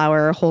all-purpose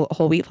flour,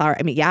 whole wheat flour,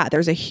 I mean, yeah,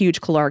 there's a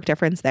huge caloric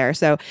difference there.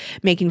 So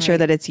making sure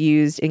that it's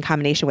used in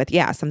combination with,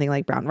 something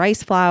like brown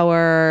rice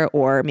flour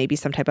or maybe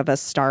some type of a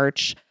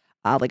starch,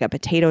 like a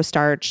potato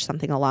starch,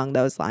 something along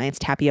those lines,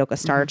 tapioca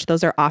starch.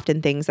 Those are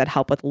often things that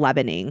help with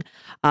leavening.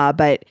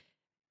 But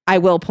I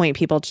will point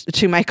people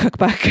to my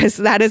cookbook because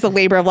that is a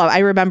labor of love. I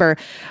remember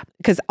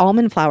because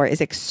almond flour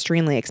is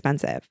extremely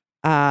expensive.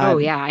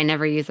 I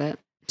never use it.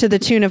 To the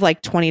tune of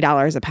like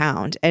 $20 a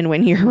pound. And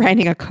when you're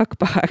writing a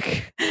cookbook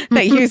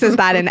that uses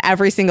that in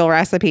every single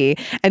recipe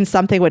and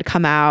something would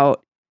come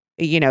out,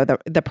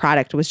 the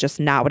product was just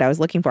not what I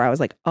was looking for. I was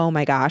like, oh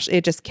my gosh,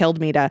 it just killed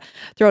me to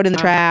throw it in the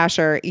trash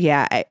or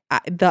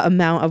the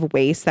amount of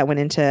waste that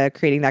went into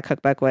creating that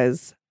cookbook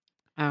was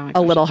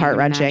a little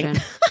heart-wrenching.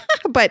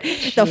 But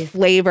the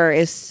flavor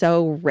is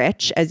so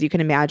rich, as you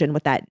can imagine,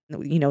 with that,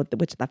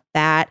 with the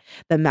fat,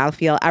 the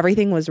mouthfeel,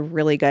 everything was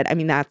really good. I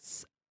mean,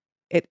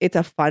 it's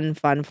a fun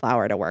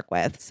flour to work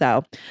with.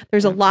 So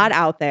there's a lot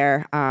out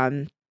there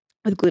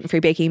with gluten-free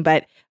baking,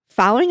 but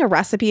following a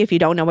recipe, if you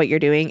don't know what you're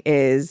doing,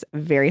 is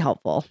very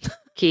helpful.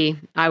 Key,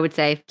 I would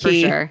say, for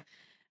sure.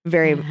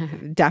 Very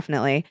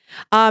definitely.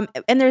 And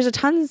there's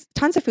tons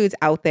of foods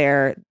out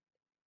there,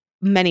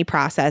 many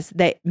processed,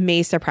 that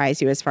may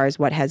surprise you as far as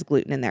what has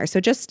gluten in there.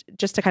 So just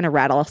to kind of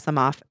rattle some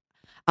off,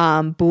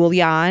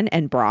 bouillon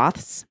and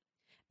broths.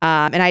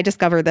 And I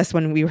discovered this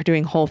when we were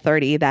doing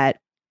Whole30, that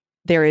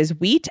there is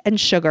wheat and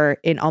sugar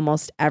in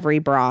almost every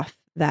broth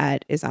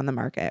that is on the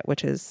market,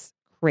 which is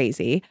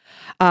crazy.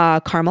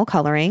 Caramel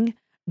coloring,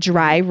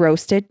 dry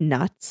roasted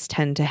nuts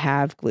tend to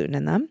have gluten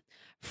in them.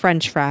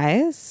 French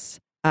fries,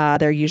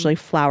 they're usually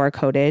flour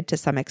coated to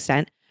some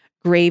extent.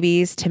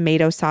 Gravies,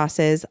 tomato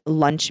sauces,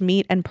 lunch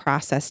meat, and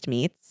processed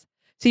meats.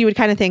 So you would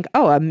kind of think,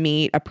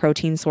 a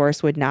protein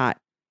source would not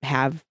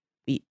have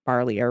wheat,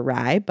 barley, or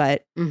rye,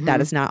 but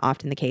that is not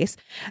often the case.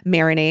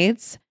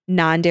 Marinades,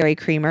 non-dairy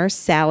creamer,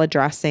 salad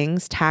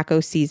dressings,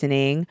 taco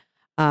seasoning,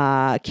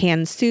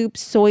 canned soup,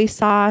 soy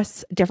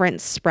sauce,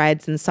 different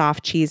spreads and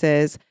soft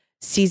cheeses,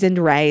 seasoned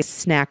rice,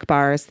 snack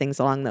bars, things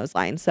along those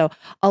lines. So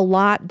a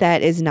lot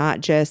that is not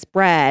just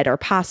bread or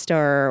pasta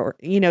or,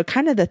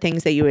 kind of the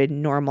things that you would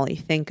normally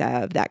think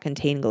of that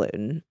contain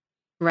gluten.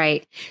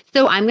 Right.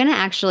 So I'm going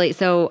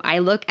to I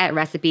look at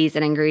recipes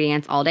and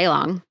ingredients all day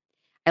long.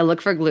 I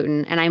look for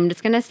gluten, and I'm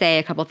just going to say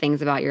a couple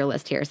things about your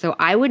list here. So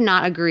I would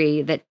not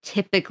agree that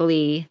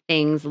typically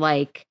things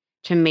like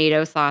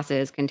tomato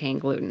sauces contain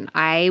gluten.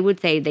 I would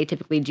say they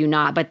typically do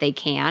not, but they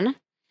can.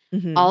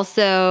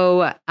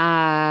 Also,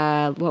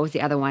 what was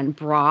the other one?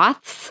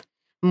 Broths.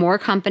 More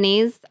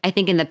companies, I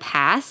think in the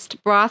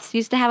past, broths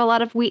used to have a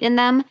lot of wheat in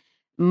them.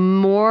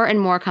 More and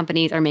more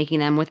companies are making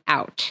them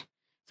without.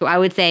 So I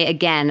would say,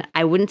 again,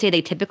 I wouldn't say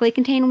they typically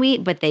contain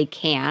wheat, but they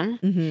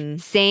can.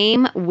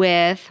 Same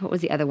with, what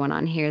was the other one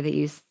on here that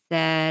you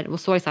said? Well,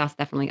 soy sauce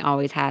definitely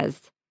always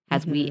has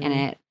wheat in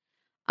it.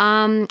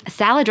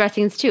 Salad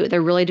dressings too.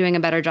 They're really doing a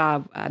better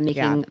job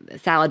making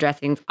salad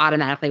dressings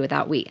automatically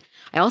without wheat.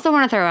 I also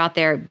want to throw out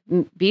there,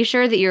 be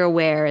sure that you're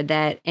aware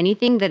that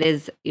anything that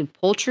is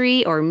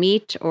poultry or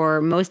meat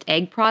or most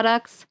egg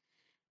products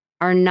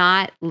are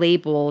not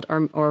labeled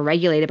or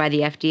regulated by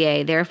the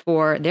FDA.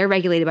 Therefore, they're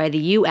regulated by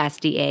the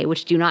USDA,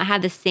 which do not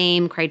have the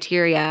same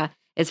criteria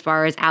as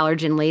far as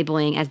allergen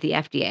labeling as the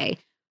FDA.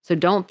 So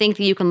don't think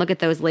that you can look at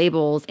those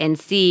labels and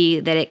see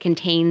that it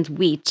contains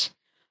wheat.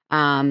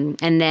 And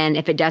then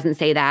if it doesn't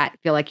say that,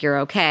 feel like you're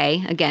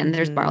okay. Again,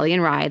 there's barley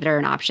and rye that are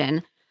an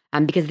option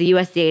because the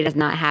USDA does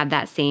not have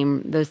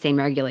those same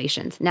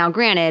regulations. Now,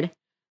 granted,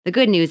 the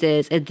good news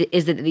is that the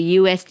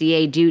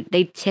USDA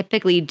they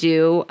typically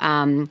do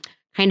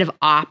kind of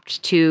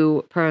opt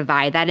to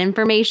provide that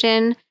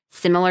information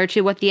similar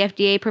to what the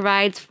FDA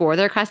provides for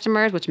their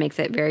customers, which makes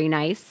it very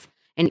nice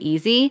and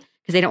easy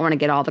because they don't want to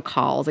get all the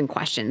calls and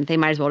questions. They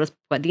might as well just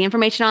put the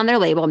information on their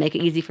label, make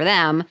it easy for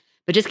them.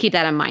 But just keep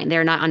that in mind.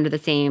 They're not under the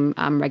same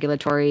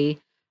regulatory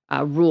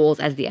rules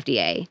as the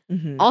FDA.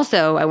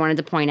 Also, I wanted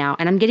to point out,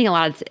 and I'm getting a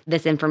lot of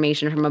this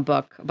information from a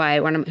book by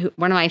one of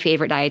my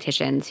favorite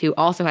dietitians who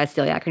also has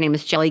celiac. Her name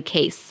is Shelley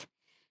Case.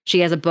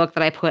 She has a book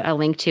that I put a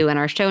link to in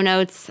our show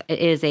notes. It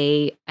is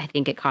I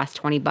think it costs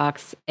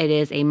 $20. It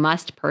is a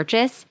must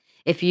purchase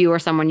if you or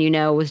someone you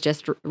know was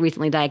just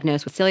recently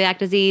diagnosed with celiac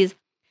disease.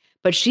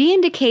 But she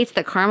indicates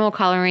that caramel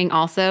coloring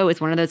also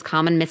is one of those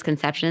common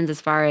misconceptions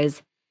as far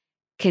as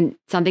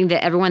something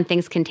that everyone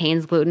thinks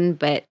contains gluten,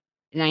 but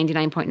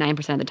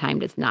 99.9% of the time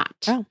does not.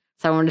 Oh.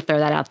 So I wanted to throw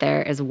that out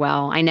there as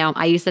well. I know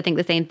I used to think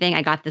the same thing.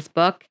 I got this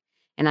book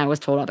and I was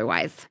told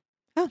otherwise.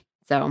 Oh.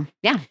 So,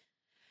 yeah.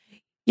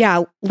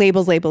 Yeah.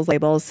 Labels.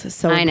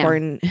 So I know.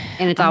 important.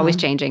 And it's always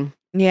changing.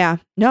 Yeah.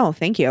 No,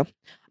 thank you.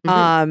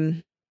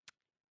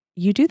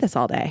 You do this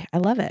all day. I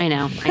love it. I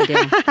know. I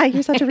do.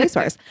 You're such a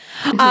resource.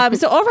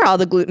 So overall,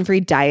 the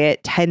gluten-free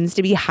diet tends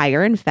to be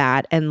higher in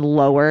fat and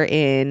lower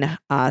in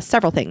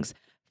several things: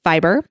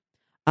 fiber,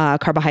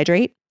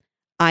 carbohydrate,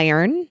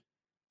 iron,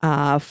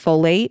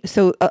 folate.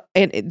 So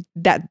and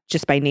that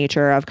just by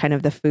nature of kind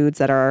of the foods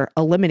that are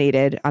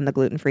eliminated on the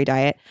gluten-free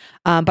diet,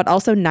 but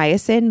also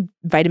niacin,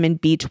 vitamin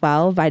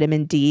B12,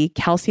 vitamin D,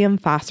 calcium,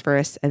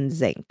 phosphorus, and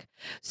zinc.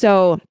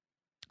 So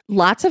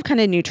lots of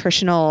kind of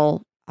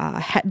nutritional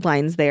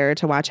headlines there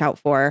to watch out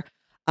for.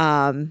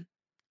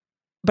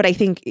 But I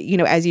think,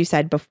 as you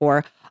said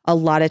before, a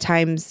lot of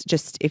times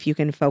just if you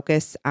can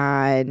focus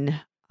on,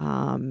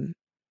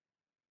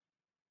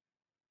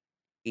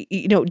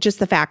 just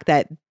the fact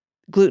that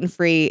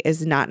gluten-free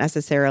is not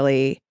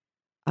necessarily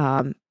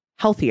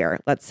healthier,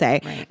 let's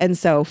say. Right. And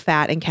so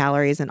fat and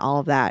calories and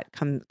all of that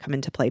come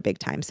into play big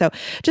time. So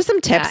just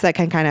some tips that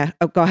can kind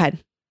of, go ahead.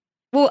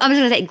 Well, I'm just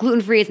going to say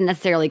gluten-free isn't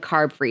necessarily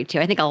carb-free too.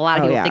 I think a lot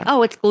of people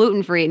think, it's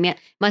gluten-free. It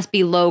must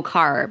be low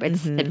carb.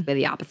 It's typically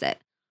the opposite.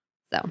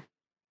 So.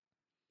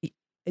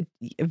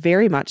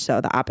 Very much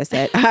so the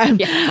opposite.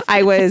 Yes.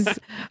 I was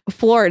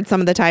floored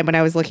some of the time when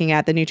I was looking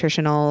at the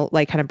nutritional,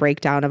 kind of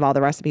breakdown of all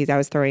the recipes I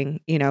was throwing,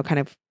 kind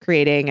of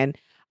creating,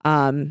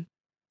 and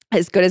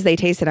as good as they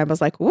tasted, I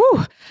was like,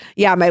 woo,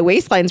 yeah, my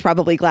waistline's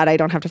probably glad I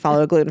don't have to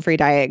follow a gluten-free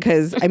diet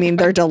because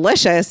they're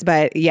delicious,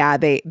 but yeah,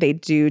 they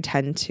do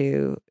tend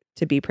to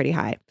be pretty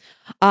high.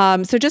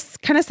 So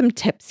just kind of some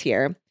tips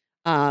here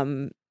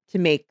to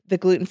make the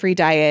gluten-free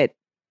diet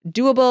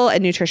doable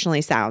and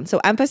nutritionally sound. So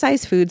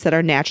emphasize foods that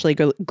are naturally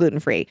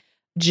gluten-free.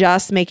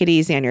 Just make it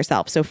easy on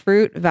yourself. So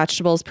fruit,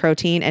 vegetables,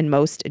 protein, and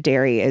most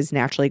dairy is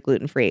naturally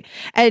gluten-free.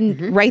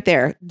 And right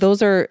there,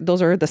 those are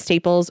the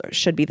staples,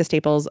 should be the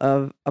staples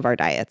of our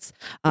diets.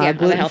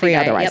 Gluten-free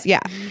otherwise.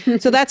 Yep. Yeah.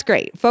 So that's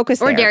great.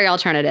 Focus or there. Dairy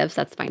alternatives.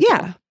 That's fine.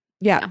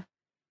 Yeah.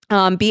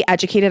 Be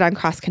educated on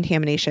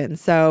cross-contamination.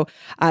 So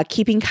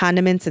keeping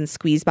condiments in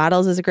squeeze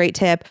bottles is a great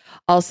tip.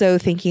 Also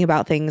thinking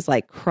about things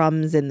like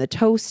crumbs in the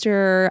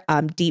toaster,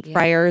 deep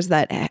fryers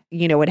that,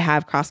 would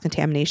have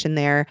cross-contamination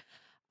there.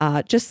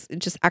 Just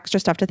extra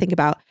stuff to think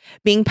about.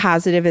 Being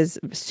positive is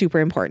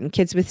super important.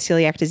 Kids with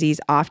celiac disease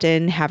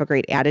often have a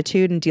great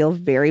attitude and deal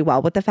very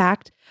well with the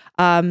fact,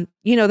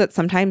 that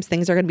sometimes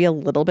things are going to be a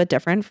little bit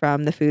different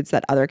from the foods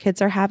that other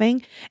kids are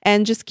having.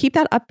 And just keep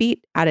that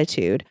upbeat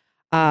attitude.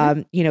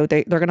 They're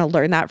going to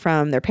learn that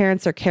from their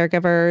parents or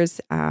caregivers.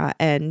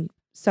 And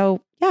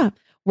so,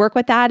 work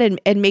with that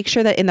and make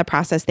sure that in the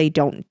process, they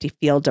don't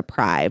feel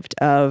deprived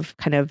of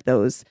kind of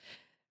those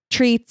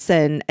treats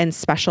and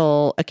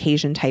special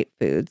occasion type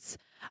foods.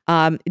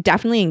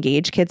 Definitely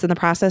engage kids in the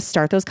process.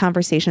 Start those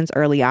conversations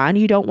early on.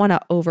 You don't want to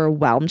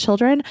overwhelm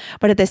children,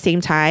 but at the same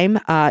time,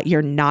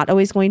 you're not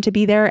always going to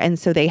be there. And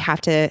so they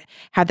have to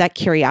have that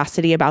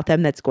curiosity about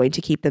them that's going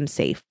to keep them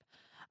safe.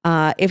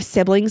 If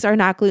siblings are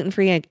not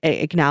gluten-free,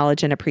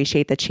 acknowledge and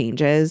appreciate the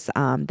changes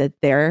that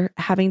they're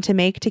having to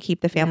make to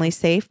keep the family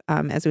safe,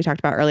 as we talked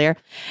about earlier.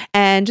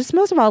 And just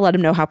most of all, let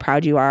them know how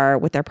proud you are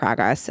with their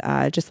progress.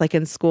 Just like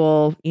in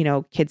school,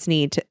 kids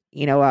need to,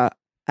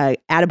 a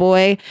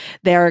attaboy.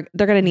 They're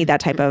going to need that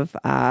type of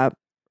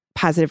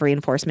positive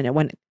reinforcement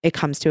when it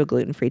comes to a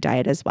gluten-free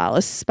diet as well,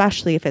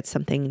 especially if it's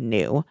something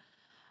new.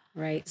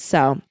 Right.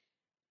 So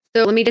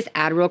So let me just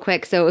add real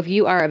quick. So if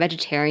you are a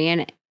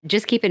vegetarian,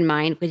 just keep in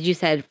mind, because you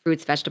said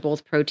fruits,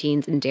 vegetables,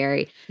 proteins, and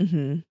dairy.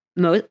 Mm-hmm.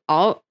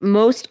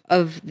 Most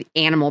of the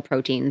animal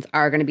proteins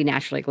are going to be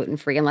naturally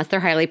gluten-free. Unless they're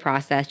highly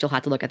processed, you'll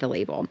have to look at the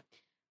label.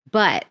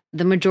 But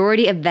the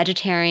majority of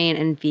vegetarian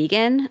and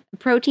vegan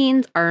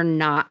proteins are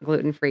not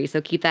gluten-free.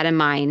 So keep that in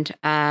mind.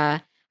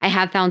 I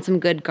have found some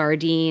good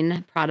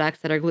Gardein products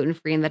that are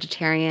gluten-free and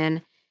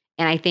vegetarian.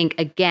 And I think,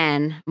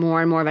 again,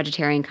 more and more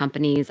vegetarian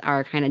companies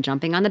are kind of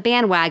jumping on the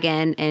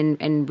bandwagon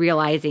and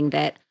realizing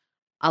that,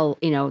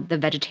 the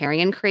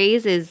vegetarian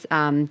craze is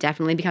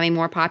definitely becoming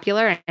more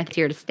popular and it's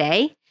here to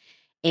stay.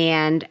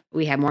 And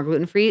we have more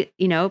gluten-free,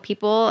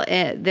 people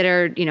that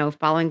are,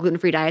 following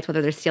gluten-free diets,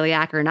 whether they're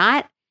celiac or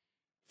not.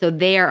 So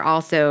they are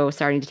also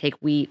starting to take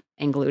wheat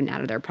and gluten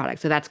out of their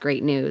products. So that's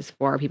great news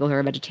for people who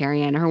are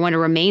vegetarian or who want to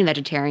remain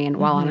vegetarian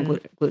while on a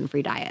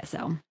gluten-free diet.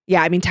 So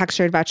yeah, I mean,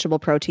 textured vegetable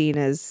protein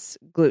is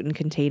gluten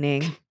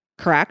containing,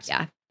 correct?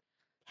 Yeah.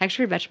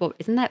 Textured vegetable,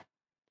 isn't that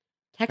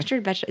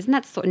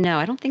soy? No,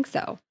 I don't think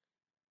so.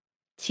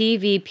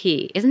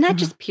 TVP, isn't that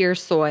just pure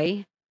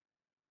soy?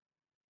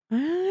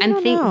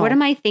 What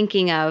am I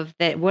thinking of?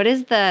 What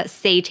is the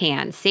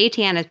seitan?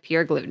 Seitan is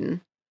pure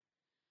gluten.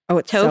 Oh,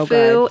 it's tofu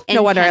so good. and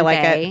no wonder tempeh. I like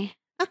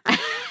it.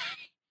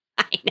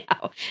 I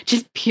know,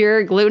 just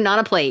pure gluten on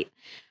a plate.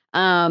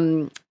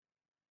 I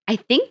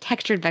think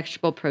textured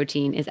vegetable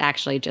protein is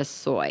actually just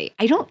soy.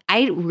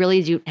 I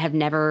really have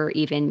never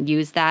even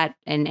used that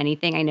in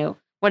anything. I know,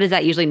 what is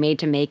that usually made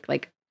to make,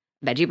 like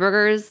veggie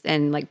burgers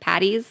and like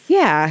patties?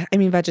 Yeah, I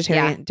mean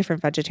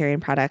different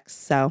vegetarian products.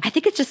 So I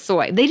think it's just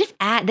soy. They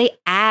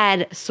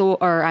add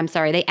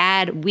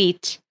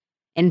wheat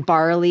and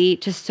barley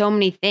to so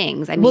many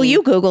things. Will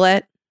you Google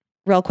it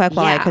real quick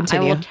while I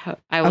continue?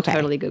 I will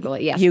totally Google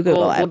it. Yes, you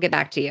Google it. We'll get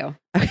back to you.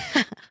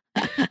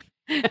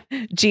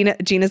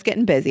 Gina's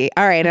getting busy.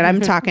 All right, and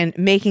I'm talking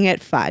making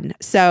it fun.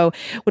 So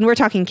when we're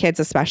talking kids,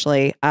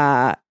 especially,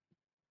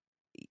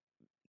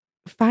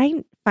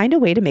 find a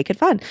way to make it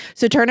fun.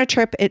 So turn a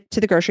trip to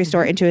the grocery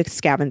store into a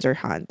scavenger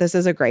hunt. This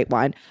is a great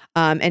one.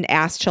 And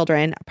ask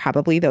children,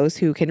 probably those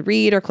who can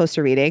read or close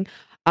to reading,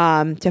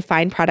 to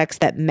find products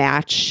that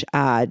match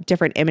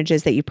different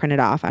images that you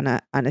printed off on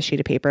a sheet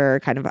of paper,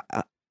 kind of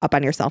up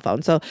on your cell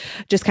phone. So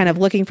just kind of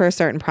looking for a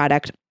certain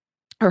product,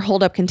 or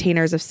hold up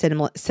containers of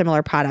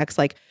similar products,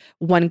 like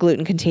one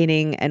gluten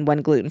containing and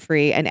one gluten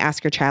free, and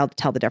ask your child to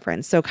tell the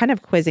difference. So kind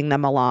of quizzing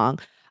them along.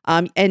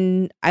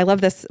 And I love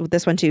this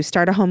one too.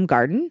 Start a home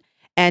garden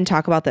and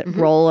talk about the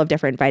role of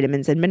different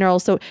vitamins and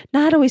minerals. So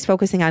not always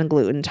focusing on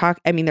gluten.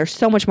 There's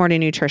so much more to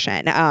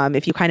nutrition.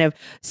 If you kind of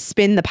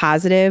spin the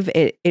positive,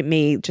 it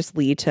may just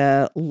lead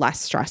to less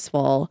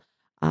stressful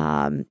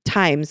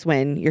times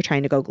when you're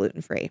trying to go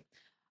gluten free.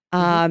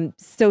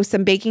 So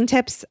some baking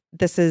tips.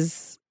 This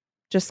is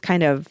just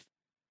kind of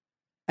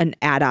an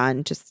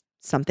add-on, just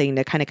something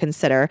to kind of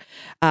consider,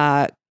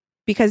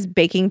 because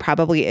baking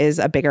probably is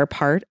a bigger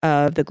part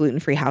of the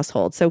gluten-free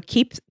household. So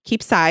keep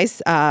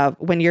size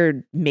when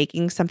you're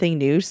making something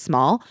new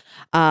small,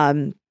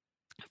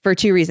 for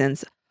two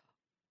reasons.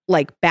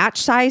 Like batch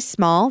size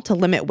small to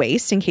limit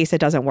waste in case it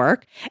doesn't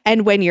work.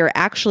 And when you're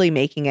actually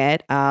making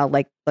it,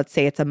 like let's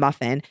say it's a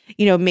muffin,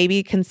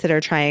 maybe consider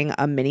trying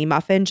a mini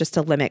muffin just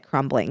to limit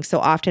crumbling. So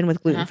often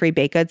with gluten-free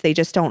baked goods, they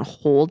just don't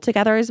hold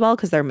together as well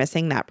because they're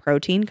missing that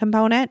protein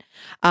component.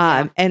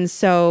 And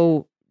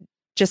so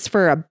just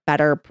for a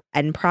better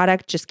end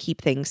product, just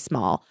keep things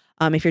small.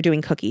 If you're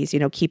doing cookies,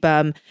 keep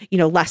them,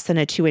 less than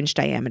a 2-inch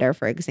diameter,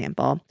 for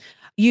example.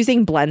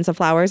 Using blends of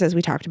flours, as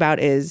we talked about,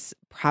 is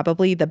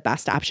probably the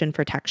best option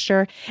for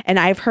texture. And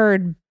I've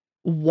heard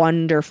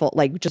wonderful,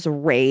 like just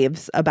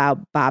raves about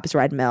Bob's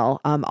Red Mill,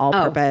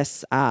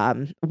 all-purpose,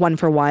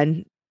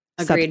 1-for-1.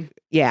 Agreed.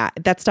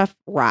 That stuff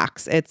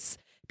rocks.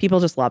 People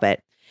just love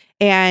it.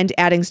 And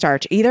adding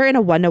starch, either in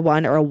a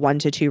 1-to-1 or a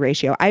 1-to-2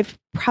 ratio. I've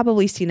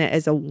probably seen it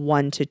as a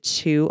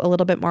 1-to-2 a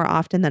little bit more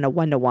often than a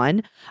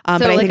 1-to-1.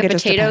 But I think a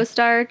potato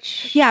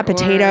starch? Yeah,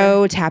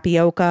 potato,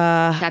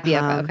 tapioca.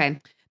 Okay.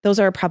 Those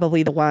are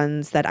probably the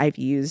ones that I've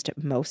used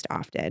most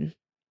often.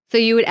 So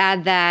you would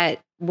add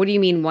that. What do you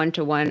mean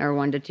 1-to-1 or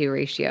 1-to-2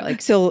 ratio?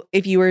 So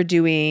if you were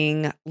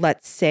doing,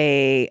 let's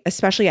say,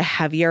 especially a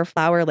heavier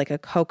flour, like a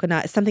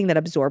coconut, something that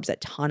absorbs a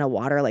ton of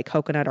water, like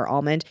coconut or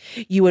almond,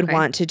 you would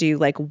want to do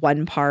like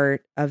 1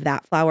 part of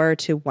that flour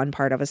to 1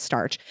 part of a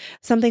starch.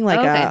 Something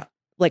like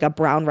a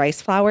brown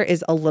rice flour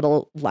is a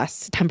little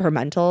less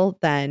temperamental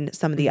than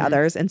some of the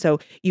others. And so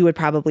you would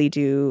probably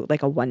do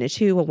like a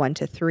 1-to-2, a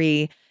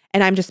 1-to-3.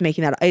 And I'm just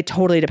making that. It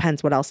totally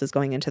depends what else is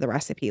going into the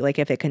recipe. Like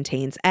if it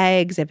contains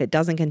eggs, if it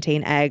doesn't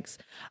contain eggs,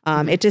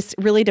 it just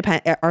really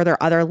depends. Are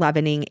there other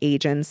leavening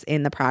agents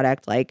in the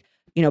product, like,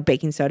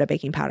 baking soda,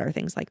 baking powder,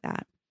 things like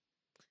that?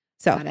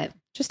 So it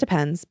just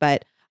depends.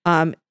 But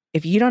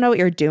if you don't know what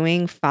you're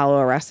doing, follow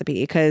a recipe,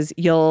 because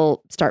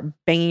you'll start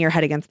banging your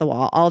head against the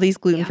wall. All these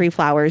gluten-free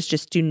flours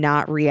just do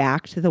not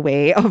react the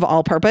way of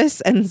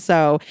all-purpose. And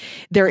so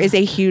there is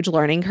a huge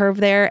learning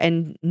curve there,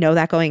 and know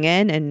that going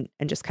in and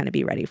just kind of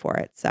be ready for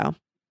it. So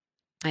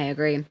I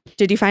agree.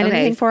 Did you find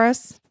anything for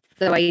us?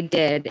 So I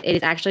did. It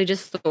is actually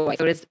just soy.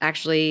 So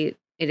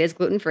it is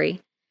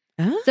gluten-free.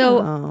 Oh. So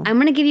I'm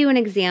going to give you an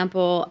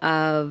example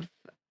of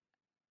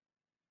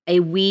a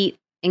wheat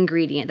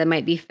ingredient that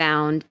might be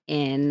found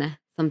in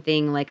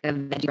something like a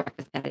veggie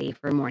breakfast patty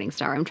for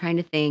Morningstar. I'm trying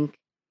to think.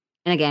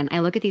 And again, I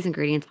look at these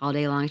ingredients all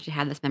day long. I should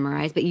have this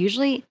memorized, but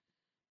usually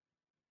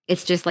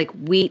it's just like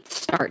wheat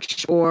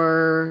starch,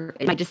 or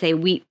it might just say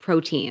wheat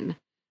protein.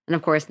 And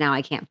of course, now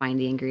I can't find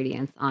the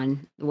ingredients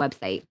on the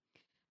website.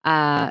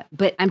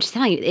 But I'm just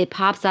telling you, it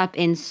pops up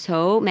in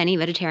so many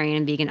vegetarian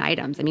and vegan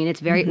items. I mean,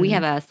 we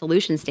have a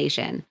solution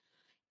station,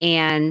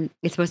 and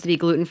it's supposed to be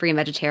gluten-free and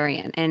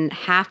vegetarian. And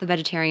half the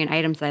vegetarian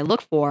items that I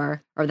look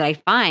for or that I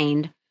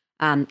find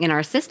in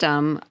our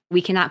system,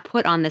 we cannot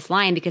put on this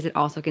line because it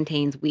also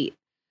contains wheat.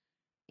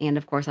 And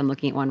of course, I'm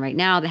looking at one right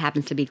now that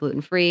happens to be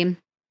gluten-free.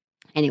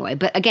 Anyway,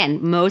 but again,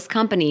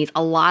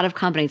 a lot of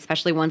companies,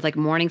 especially ones like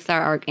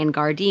Morningstar and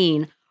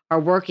Gardein, are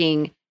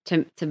working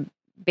to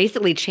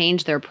basically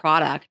change their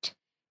product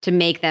to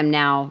make them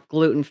now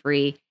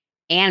gluten-free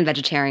and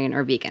vegetarian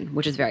or vegan,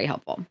 which is very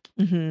helpful.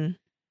 Mm-hmm.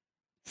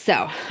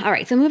 So, all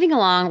right. So moving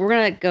along, we're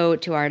going to go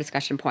to our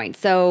discussion point.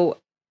 So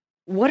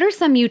what are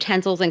some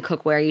utensils and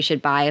cookware you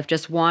should buy if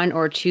just one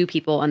or two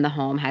people in the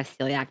home have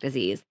celiac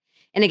disease?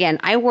 And again,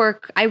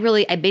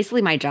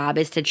 basically my job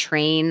is to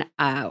train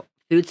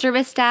food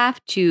service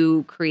staff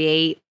to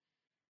create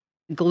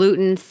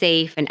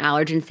gluten-safe and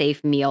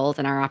allergen-safe meals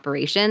in our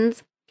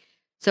operations.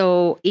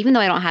 So even though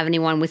I don't have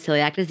anyone with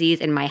celiac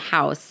disease in my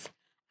house,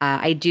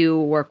 I do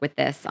work with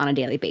this on a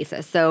daily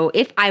basis. So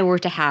if I were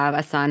to have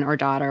a son or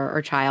daughter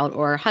or child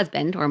or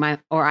husband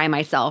or I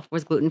myself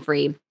was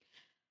gluten-free,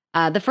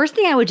 the first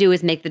thing I would do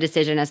is make the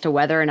decision as to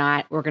whether or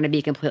not we're going to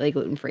be completely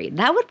gluten-free.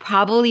 That would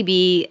probably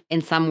be,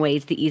 in some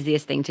ways, the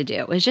easiest thing to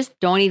do, is just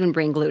don't even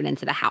bring gluten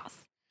into the house.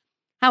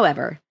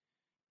 However,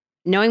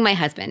 knowing my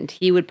husband,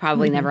 he would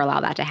probably never allow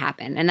that to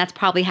happen. And that's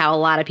probably how a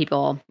lot of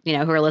people, who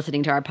are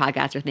listening to our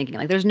podcast are thinking,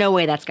 like, there's no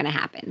way that's going to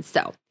happen.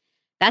 So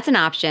that's an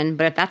option.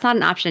 But if that's not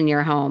an option in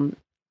your home,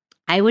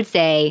 I would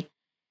say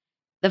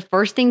the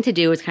first thing to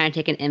do is kind of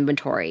take an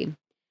inventory.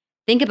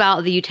 Think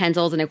about the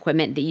utensils and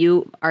equipment that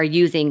you are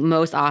using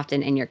most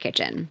often in your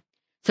kitchen.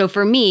 So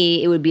for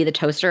me, it would be the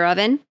toaster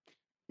oven,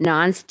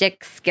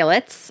 nonstick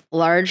skillets,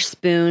 large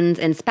spoons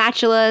and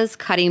spatulas,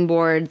 cutting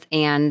boards,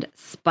 and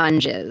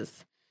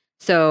sponges.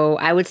 So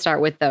I would start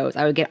with those.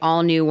 I would get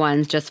all new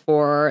ones just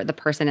for the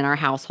person in our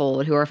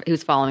household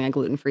who's following a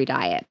gluten-free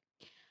diet.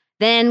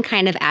 Then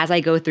kind of as I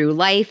go through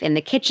life in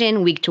the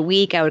kitchen week to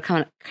week, I would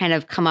kind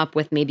of come up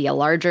with maybe a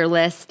larger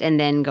list and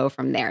then go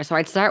from there. So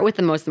I'd start with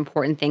the most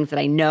important things that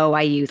I know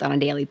I use on a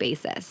daily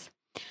basis.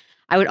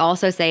 I would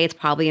also say it's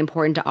probably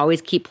important to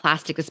always keep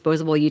plastic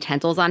disposable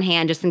utensils on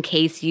hand just in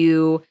case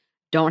you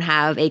don't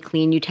have a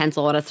clean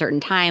utensil at a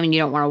certain time and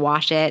you don't want to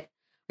wash it,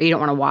 or you don't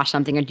want to wash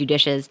something or do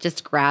dishes.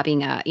 Just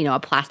grabbing a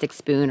plastic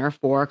spoon or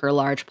fork or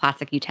large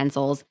plastic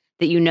utensils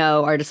that you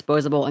know are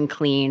disposable and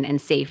clean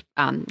and safe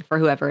for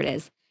whoever it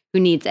is who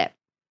needs it.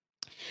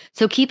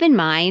 So keep in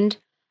mind,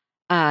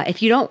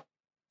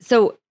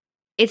 so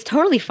it's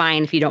totally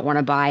fine if you don't want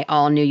to buy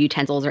all new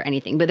utensils or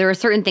anything, but there are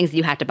certain things that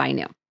you have to buy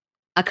new.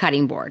 A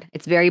cutting board.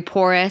 It's very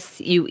porous.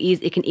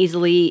 It can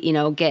easily,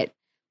 get,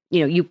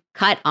 you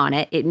cut on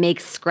it. It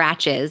makes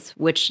scratches,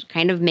 which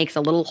kind of makes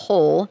a little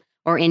hole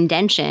or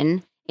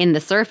indentation in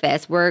the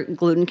surface where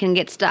gluten can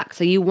get stuck.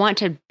 So you want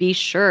to be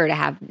sure to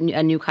have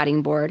a new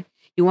cutting board.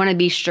 You want to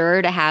be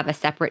sure to have a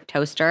separate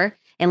toaster,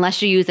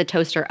 unless you use a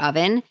toaster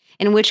oven,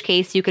 in which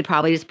case you could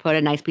probably just put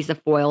a nice piece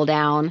of foil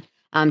down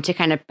to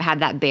kind of have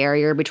that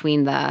barrier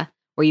between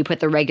where you put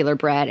the regular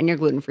bread and your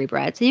gluten-free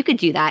bread. So you could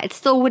do that. It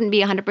still wouldn't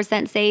be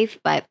 100% safe,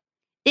 but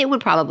it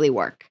would probably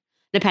work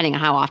depending on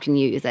how often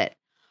you use it.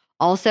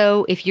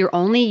 Also, if you're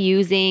only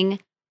using,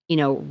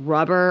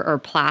 rubber or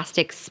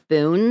plastic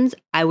spoons,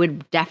 I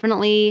would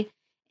definitely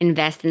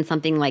invest in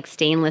something like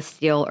stainless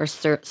steel or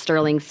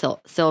sterling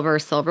silver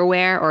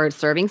silverware or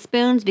serving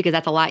spoons, because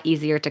that's a lot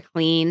easier to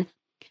clean.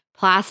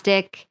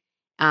 Plastic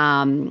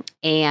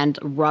and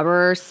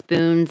rubber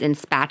spoons and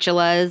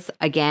spatulas,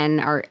 again,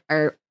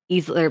 are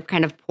easily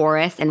kind of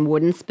porous, and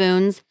wooden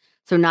spoons,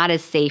 so not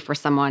as safe for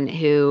someone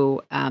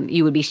who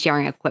you would be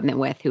sharing equipment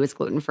with who is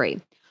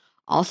gluten-free.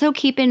 Also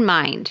keep in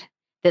mind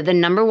that the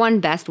number one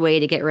best way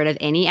to get rid of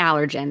any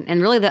allergen,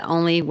 and really the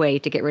only way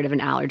to get rid of an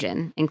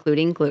allergen,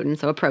 including gluten,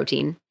 so a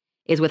protein,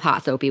 is with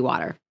hot soapy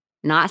water.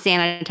 Not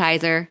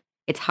sanitizer,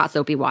 it's hot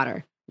soapy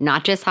water.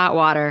 Not just hot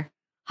water,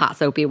 hot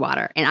soapy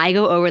water. And I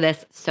go over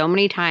this so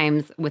many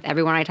times with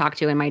everyone I talk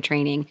to in my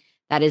training.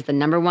 That is the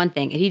number one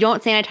thing. If you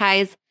don't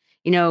sanitize,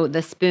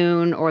 the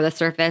spoon or the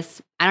surface,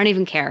 I don't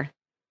even care.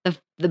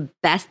 The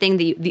best thing,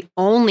 the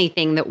only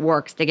thing that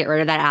works to get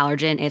rid of that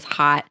allergen is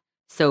hot,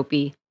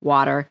 soapy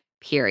water,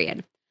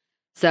 period.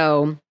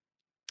 So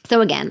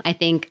again, I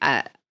think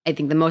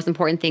the most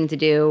important thing to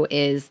do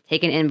is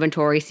take an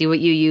inventory, see what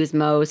you use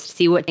most,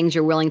 see what things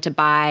you're willing to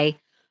buy.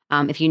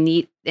 If you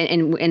need,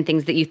 and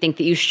things that you think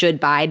that you should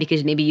buy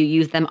because maybe you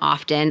use them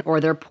often or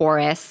they're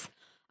porous.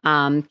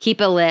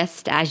 Keep a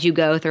list as you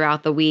go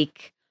throughout the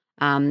week.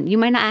 You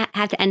might not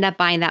have to end up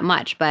buying that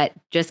much, but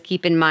just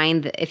keep in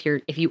mind that if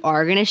you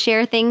are going to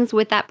share things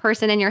with that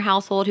person in your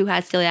household who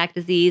has celiac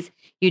disease,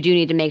 you do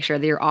need to make sure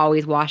that you're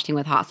always washing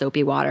with hot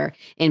soapy water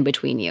in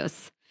between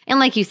use. And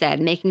like you said,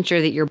 making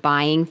sure that you're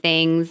buying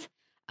things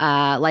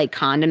like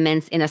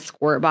condiments in a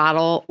squirt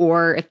bottle,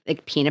 or if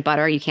like peanut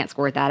butter, you can't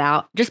squirt that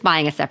out. Just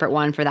buying a separate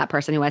one for that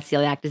person who has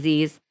celiac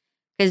disease,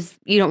 because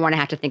you don't want to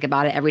have to think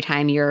about it every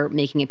time you're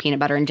making a peanut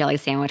butter and jelly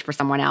sandwich for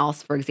someone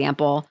else, for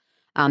example.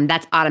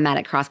 That's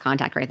automatic cross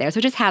contact right there.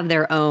 So just have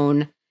their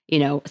own,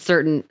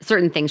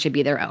 certain things should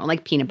be their own,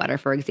 like peanut butter,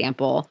 for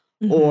example,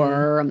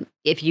 or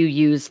if you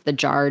use the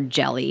jarred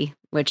jelly,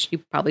 which you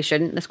probably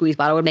shouldn't, the squeeze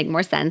bottle would make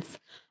more sense.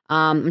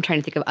 I'm trying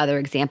to think of other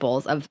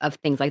examples of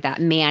things like that.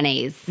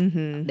 Mayonnaise,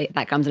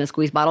 that comes in a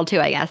squeeze bottle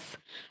too, I guess.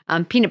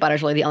 Peanut butter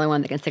is really the only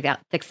one that can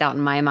sticks out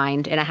in my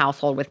mind in a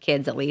household with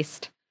kids, at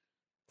least.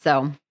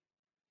 So.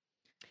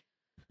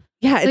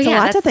 Yeah, it's a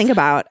lot to think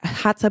about.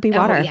 Hot soapy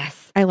water. Oh,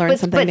 yes. I learned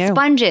something new. But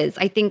sponges,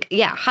 I think,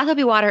 hot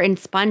soapy water and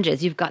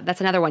sponges.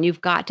 That's another one.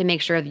 You've got to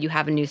make sure that you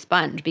have a new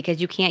sponge, because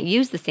you can't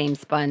use the same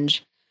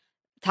sponge.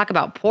 Talk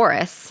about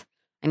porous.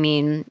 I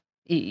mean,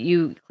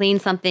 you clean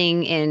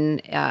something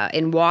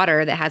in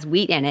water that has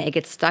wheat in it. It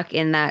gets stuck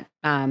in that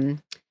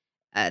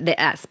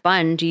that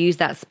sponge. You use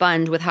that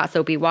sponge with hot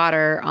soapy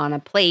water on a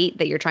plate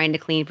that you're trying to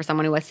clean for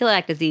someone who has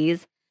celiac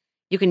disease.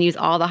 You can use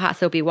all the hot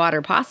soapy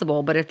water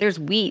possible, but if there's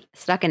wheat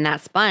stuck in that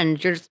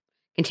sponge, you're just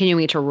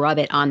continuing to rub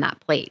it on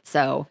that plate.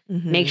 So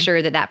make sure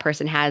that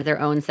person has their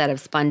own set of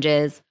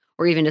sponges,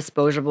 or even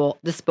disposable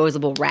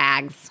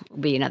rags will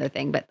be another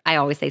thing. But I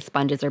always say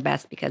sponges are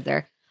best because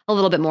they're a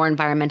little bit more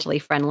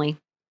environmentally friendly.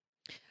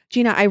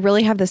 Gina, I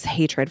really have this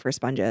hatred for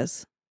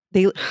sponges.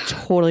 They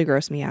totally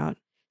gross me out.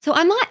 So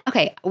I'm not,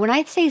 okay, when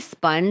I say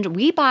sponge,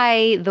 we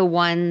buy the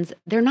ones,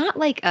 they're not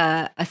like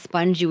a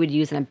sponge you would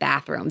use in a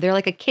bathroom. They're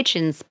like a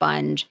kitchen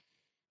sponge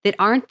that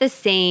aren't the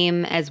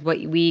same as what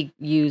we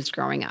used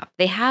growing up.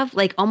 They have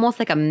like almost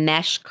like a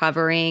mesh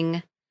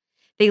covering.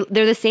 They're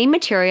the same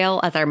material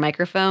as our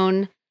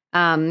microphone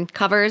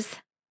covers,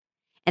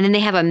 and then they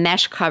have a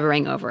mesh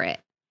covering over it.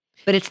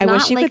 But it's not like I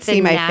wish you could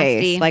see my nasty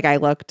face. Like I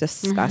look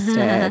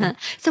disgusted.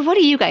 So what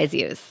do you guys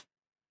use?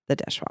 The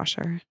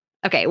dishwasher.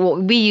 Okay,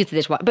 well, we use the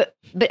dishwasher, but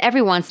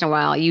every once in a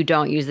while, you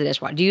don't use the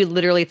dishwasher. Do you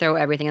literally throw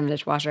everything in the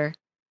dishwasher?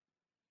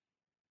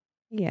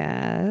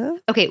 Yeah.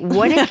 Okay,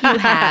 what if you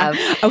have...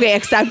 Okay,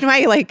 except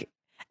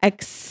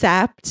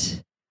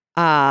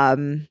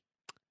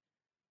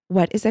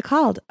what is it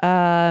called?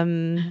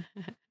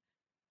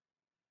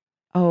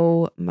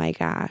 Oh my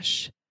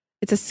gosh.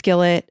 It's a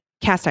skillet,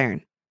 cast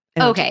iron.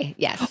 Okay,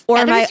 yes.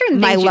 Or my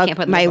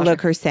Le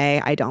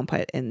Creuset, I don't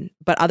put in.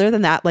 But other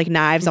than that, like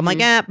knives, I'm like,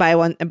 buy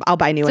one. I'll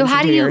buy new ones. So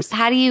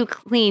how do you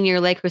clean your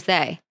Le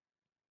Creuset?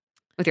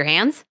 With your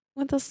hands?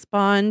 With a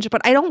sponge, but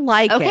I don't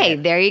like it. Okay,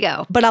 there you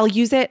go. But I'll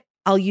use it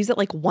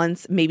like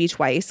once, maybe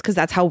twice, because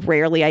that's how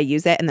rarely I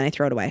use it, and then I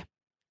throw it away.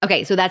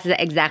 Okay, so that's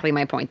exactly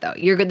my point, though.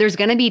 There's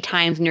going to be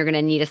times when you're going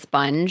to need a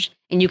sponge,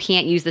 and you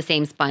can't use the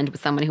same sponge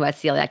with someone who has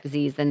celiac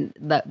disease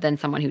than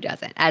someone who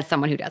doesn't.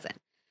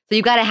 So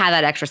you've got to have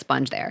that extra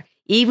sponge there.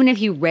 Even if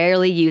you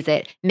rarely use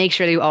it, make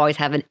sure that you always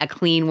have a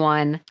clean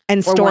one.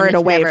 And store it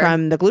away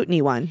from the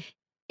gluten-y one.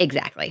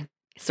 Exactly.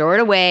 Store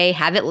it away,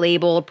 have it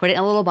labeled, put it in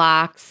a little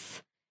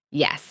box.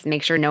 Yes,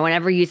 make sure no one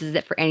ever uses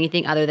it for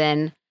anything other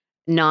than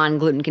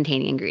non-gluten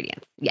containing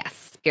ingredients.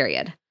 Yes,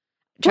 period.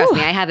 Trust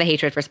me, I have a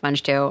hatred for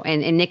sponge too.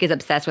 And Nick is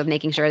obsessed with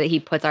making sure that he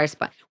puts our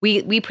sponge.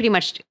 We pretty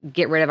much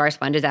get rid of our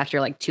sponges after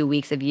like 2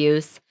 weeks of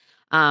use,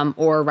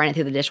 or run it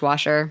through the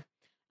dishwasher.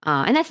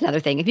 And that's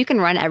another thing. If you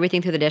can run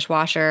everything through the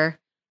dishwasher,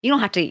 you don't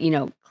have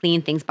to,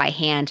 clean things by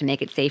hand to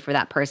make it safe for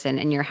that person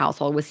in your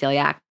household with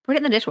celiac. Put it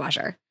in the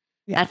dishwasher.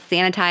 Yeah. That's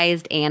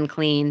sanitized and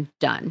clean,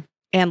 done.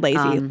 And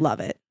lazy. Love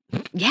it.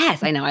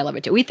 Yes, I know. I love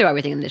it too. We throw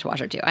everything in the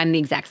dishwasher too. I'm the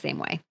exact same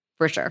way,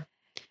 for sure.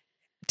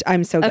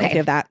 I'm so guilty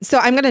of that. So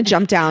I'm going to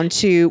jump down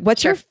to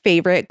what's your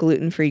favorite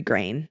gluten-free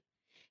grain?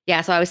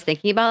 Yeah. So I was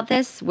thinking about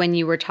this when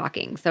you were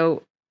talking.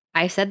 So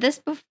I said this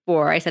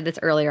before. I said this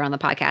earlier on the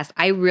podcast.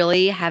 I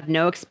really have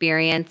no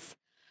experience.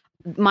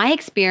 My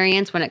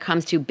experience when it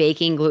comes to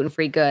baking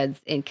gluten-free goods,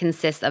 it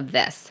consists of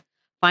this: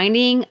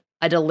 finding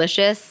a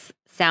delicious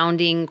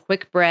sounding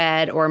quick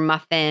bread or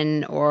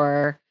muffin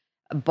or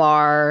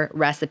bar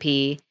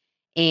recipe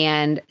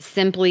and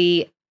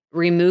simply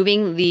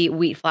removing the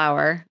wheat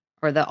flour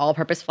or the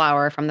all-purpose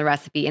flour from the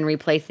recipe and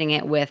replacing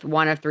it with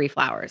one of three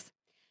flours: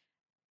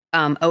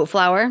 oat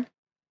flour,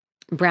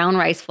 brown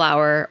rice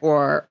flour,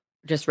 or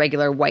just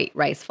regular white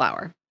rice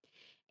flour.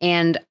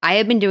 And I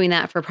have been doing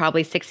that for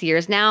probably 6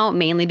 years now,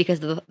 mainly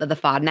because of the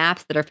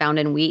FODMAPs that are found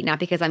in wheat, not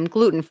because I'm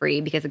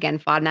gluten-free, because again,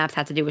 FODMAPs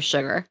have to do with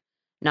sugar,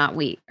 not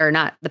wheat, or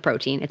not the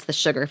protein. It's the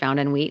sugar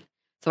found in wheat.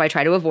 So I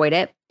try to avoid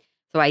it.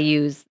 So I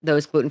use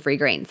those gluten-free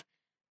grains.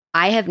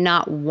 I have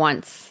not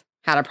once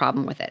had a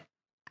problem with it.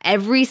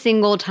 Every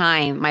single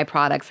time my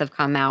products have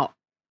come out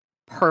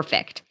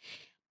perfect.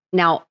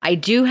 Now, I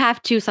do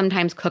have to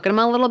sometimes cook them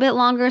a little bit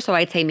longer. So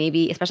I'd say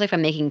maybe, especially if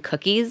I'm making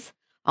cookies,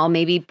 I'll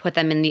maybe put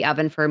them in the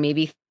oven for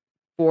maybe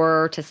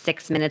 4 to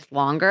 6 minutes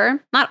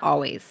longer. Not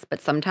always,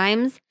 but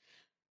sometimes.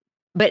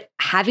 But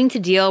having to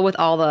deal with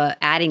all the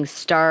adding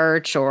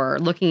starch or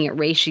looking at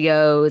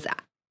ratios,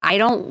 I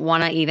don't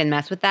want to even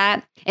mess with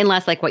that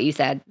unless, like what you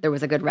said, there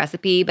was a good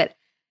recipe. But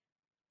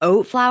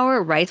oat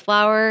flour, rice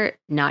flour,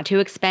 not too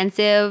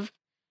expensive.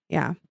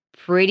 Yeah.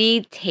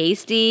 Pretty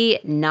tasty,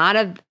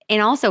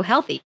 and also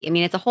healthy. I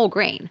mean, it's a whole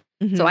grain.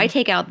 Mm-hmm. So I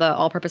take out the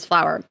all-purpose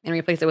flour and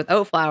replace it with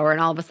oat flour,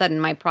 and all of a sudden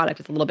my product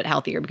is a little bit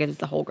healthier because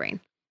it's a whole grain.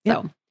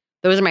 Yep. So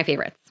those are my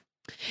favorites.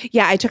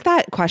 Yeah, I took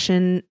that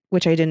question,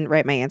 which I didn't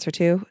write my answer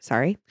to.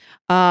 Sorry.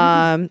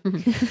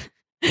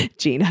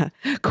 Gina.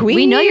 Queen.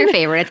 We know your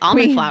favorite. It's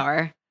almond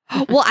flour.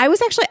 Well,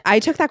 I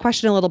took that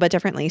question a little bit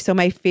differently. So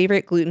my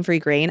favorite gluten-free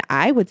grain,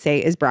 I would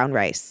say, is brown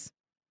rice.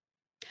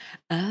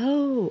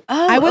 Oh,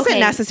 I wasn't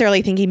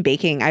necessarily thinking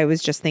baking. I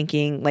was just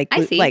thinking like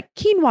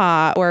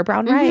quinoa or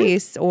brown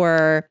rice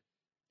or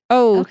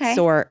oats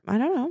or I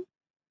don't know.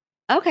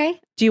 Okay.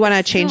 Do you want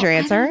to change your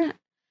answer?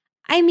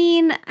 I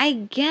mean, I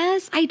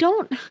guess I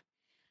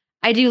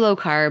do low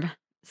carb.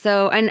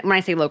 So, and when I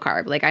say low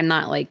carb, like I'm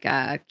not like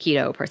a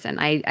keto person.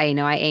 I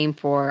know I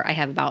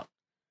have about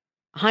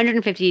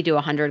 150 to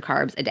 100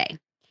 carbs a day.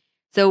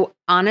 So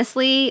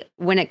honestly,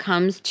 when it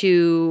comes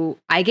to,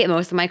 I get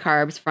most of my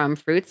carbs from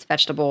fruits,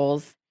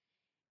 vegetables,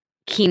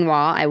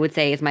 quinoa, I would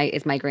say is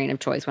my grain of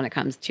choice when it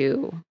comes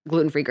to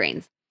gluten-free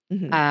grains.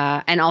 Mm-hmm.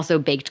 And also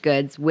baked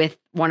goods with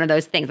one of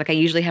those things. Like I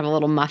usually have a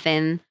little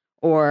muffin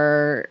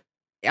or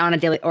on a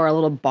daily or a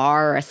little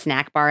bar or a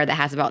snack bar that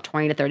has about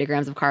 20 to 30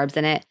 grams of carbs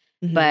in it.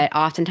 Mm-hmm. But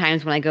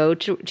oftentimes when I go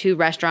to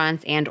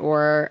restaurants and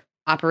or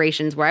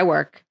operations where I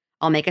work,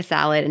 I'll make a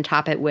salad and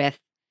top it with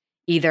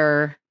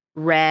either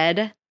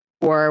red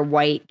or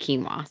white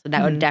quinoa. So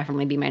that would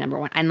definitely be my number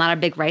one. I'm not a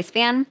big rice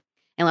fan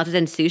unless it's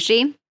in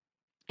sushi.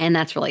 And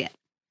that's really it.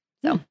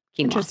 So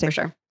quinoa for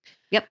sure.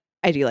 Yep.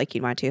 I do like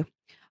quinoa too.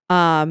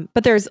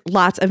 But there's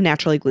lots of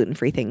naturally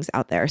gluten-free things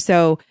out there.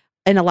 So,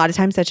 and a lot of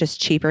times that's just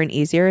cheaper and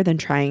easier than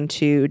trying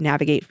to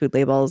navigate food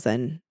labels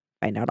and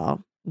find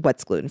out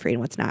what's gluten-free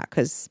and what's not.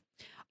 Because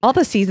all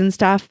the seasoned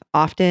stuff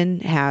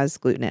often has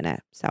gluten in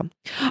it. So,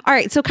 all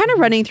right. So kind of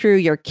running through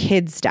your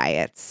kids'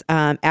 diets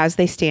as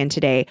they stand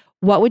today,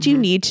 what would you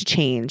need to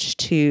change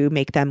to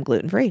make them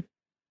gluten-free?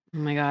 Oh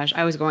my gosh.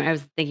 I was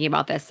thinking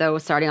about this. So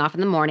starting off in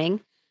the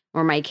morning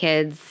where my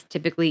kids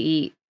typically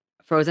eat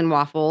frozen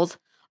waffles.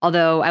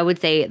 Although I would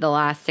say the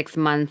last 6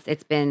 months,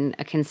 it's been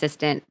a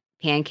consistent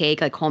pancake,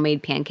 like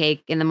homemade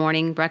pancake in the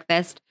morning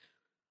breakfast.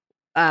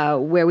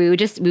 Where we would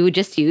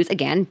just use,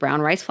 again,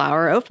 brown rice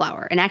flour or oat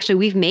flour. And actually,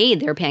 we've made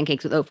their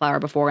pancakes with oat flour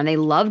before, and they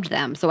loved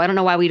them. So I don't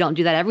know why we don't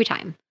do that every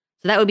time.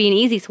 So that would be an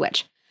easy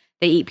switch.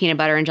 They eat peanut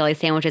butter and jelly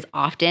sandwiches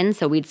often,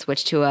 so we'd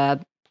switch to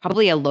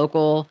probably a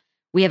local.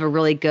 We have a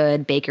really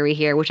good bakery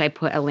here, which I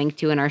put a link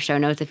to in our show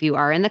notes. If you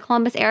are in the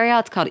Columbus area,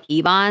 it's called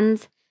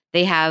Ebon's.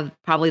 They have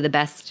probably the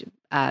best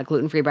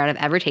gluten-free bread I've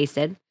ever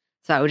tasted.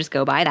 So I would just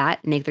go buy that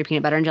and make their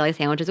peanut butter and jelly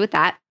sandwiches with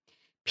that.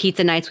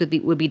 Pizza nights would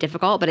be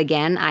difficult, but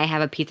again, I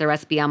have a pizza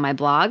recipe on my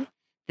blog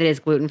that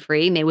is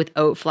gluten-free, made with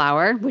oat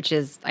flour, which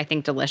is, I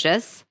think,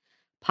 delicious.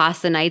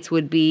 Pasta nights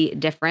would be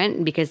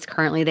different because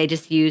currently they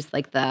just use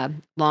like the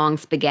long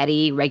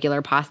spaghetti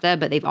regular pasta,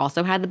 but they've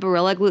also had the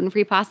Barilla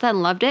gluten-free pasta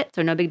and loved it,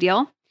 so no big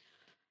deal.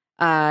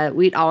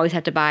 We'd always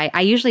have to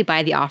I usually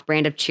buy the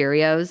off-brand of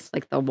Cheerios,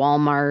 like the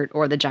Walmart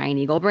or the Giant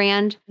Eagle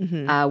brand,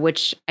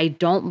 which I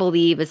don't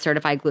believe is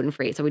certified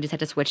gluten-free. So we just had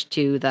to switch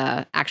to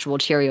the actual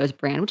Cheerios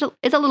brand, which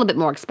is a little bit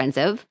more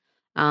expensive,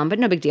 but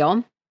no big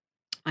deal.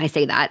 I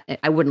say that.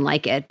 I wouldn't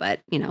like it, but,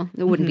 it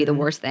wouldn't be the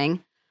worst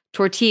thing.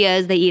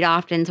 Tortillas, they eat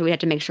often, so we have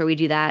to make sure we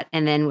do that.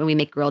 And then when we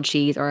make grilled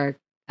cheese or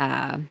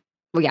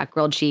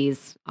grilled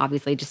cheese,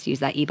 obviously just use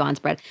that Ebon's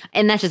bread.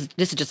 And this is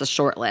just a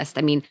short list.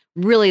 I mean,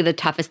 really the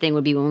toughest thing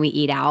would be when we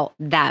eat out.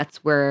 That's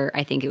where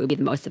I think it would be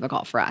the most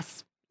difficult for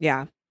us.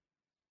 Yeah.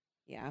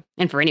 Yeah.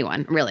 And for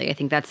anyone, really. I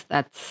think that's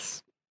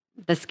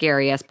the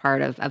scariest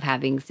part of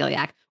having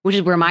celiac, which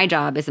is where my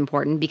job is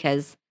important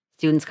because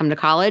students come to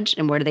college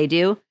and what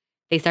do?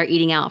 They start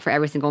eating out for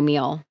every single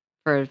meal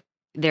for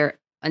their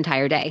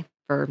entire day,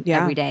 for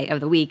every day of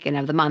the week and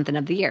of the month and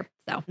of the year.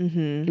 So it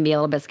can be a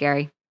little bit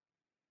scary.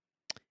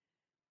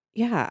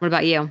 Yeah. What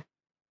about you?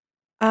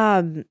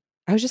 I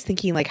was just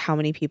thinking like how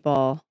many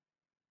people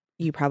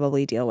you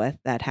probably deal with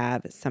that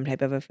have some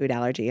type of a food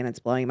allergy, and it's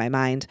blowing my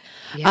mind.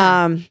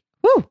 Yeah.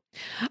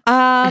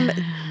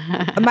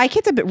 My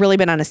kids have really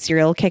been on a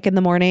cereal kick in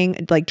the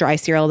morning, like dry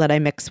cereal that I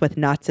mix with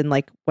nuts and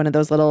like one of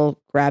those little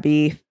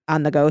grabby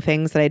on the go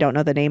things that I don't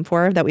know the name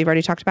for that we've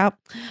already talked about.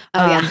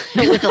 Oh yeah.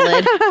 With the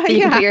lid.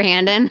 You can put your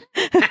hand in.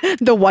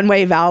 The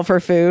one-way valve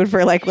for food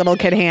for like little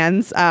kid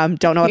hands.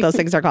 Don't know what those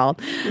things are called.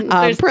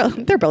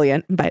 They're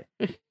brilliant, but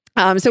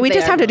so we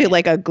just have to do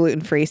like a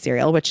gluten-free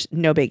cereal, which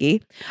no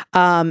biggie.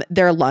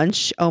 Their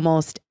lunch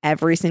almost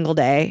every single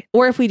day.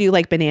 Or if we do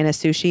like banana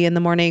sushi in the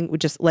morning,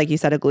 which is like you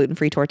said, a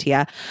gluten-free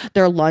tortilla,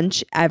 their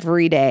lunch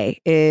every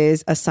day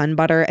is a sun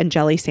butter and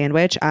jelly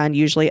sandwich on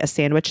usually a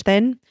sandwich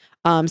thin.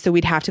 So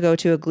we'd have to go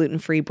to a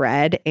gluten-free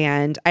bread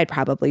and I'd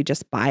probably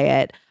just buy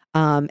it.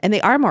 And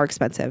they are more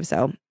expensive.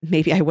 So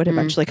maybe I would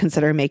eventually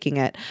consider making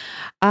it.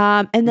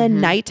 And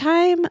then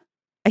nighttime,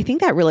 I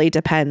think that really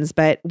depends,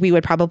 but we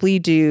would probably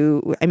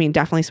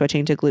definitely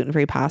switching to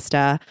gluten-free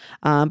pasta.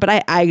 But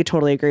I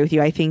totally agree with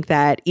you. I think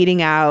that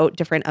eating out,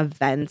 different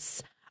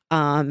events,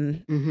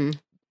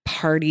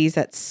 parties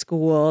at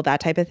school, that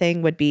type of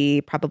thing would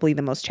be probably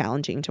the most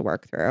challenging to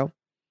work through.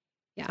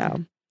 Yeah.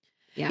 So,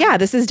 yeah,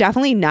 this is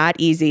definitely not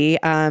easy.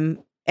 And,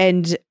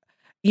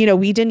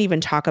 we didn't even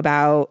talk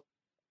about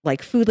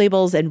like food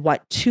labels and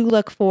what to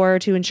look for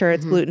to ensure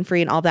it's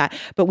gluten-free and all that.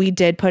 But we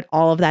did put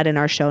all of that in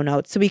our show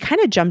notes. So we kind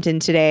of jumped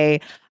in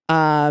today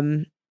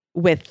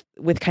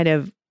with kind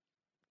of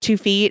 2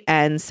 feet.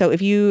 And so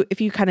if you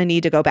kind of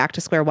need to go back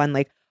to square one,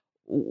 like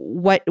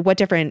what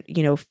different,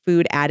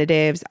 food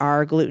additives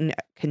are gluten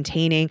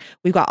containing,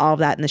 we've got all of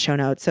that in the show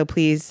notes. So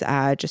please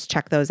just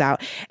check those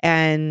out.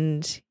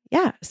 And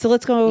yeah, so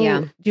let's go.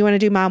 Yeah. Do you want to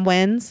do Mom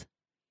Wins?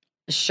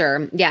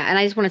 Sure. Yeah. And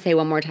I just want to say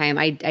one more time,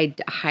 I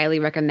highly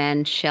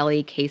recommend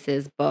Shelley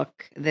Case's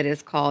book that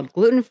is called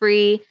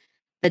Gluten-Free,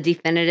 The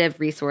Definitive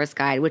Resource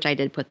Guide, which I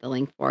did put the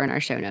link for in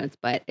our show notes,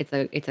 but it's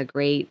a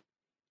great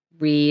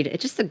read.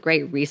 It's just a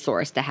great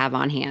resource to have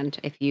on hand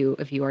if you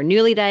are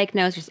newly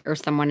diagnosed or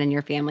someone in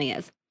your family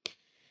is.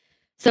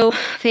 So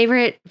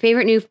favorite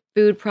new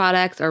food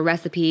products or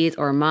recipes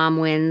or mom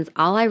wins,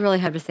 all I really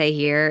have to say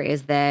here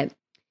is that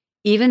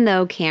even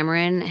though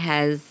Cameron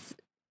has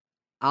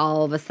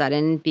all of a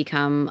sudden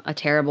become a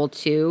terrible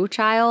 2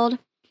 child,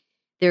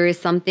 there is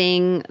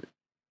something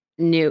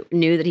new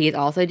that he is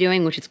also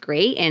doing, which is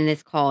great, and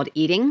it's called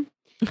eating.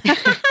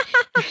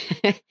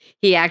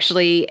 He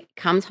actually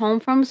comes home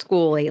from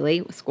school lately,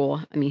 his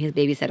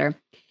babysitter,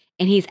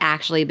 and he's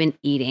actually been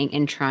eating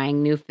and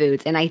trying new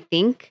foods. And I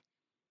think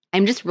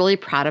I'm just really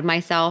proud of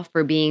myself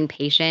for being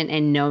patient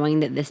and knowing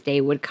that this day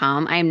would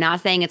come. I am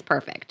not saying it's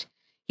perfect.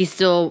 He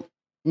still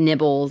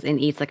nibbles and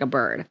eats like a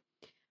bird,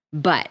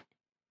 but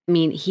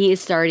he is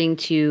starting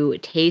to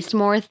taste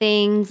more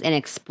things and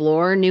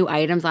explore new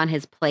items on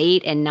his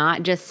plate and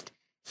not just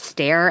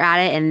stare at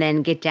it and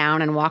then get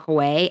down and walk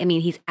away.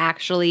 He's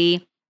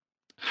actually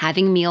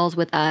having meals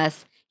with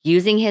us,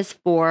 using his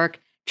fork,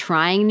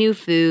 trying new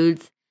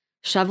foods,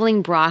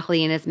 shoveling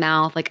broccoli in his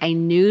mouth. Like I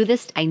knew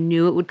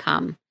it would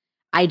come.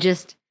 I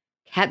just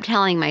kept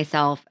telling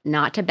myself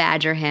not to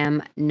badger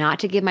him, not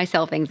to give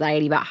myself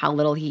anxiety about how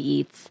little he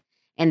eats,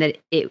 and that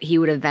he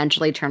would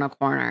eventually turn a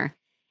corner.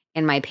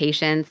 And my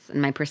patience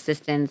and my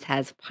persistence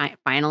has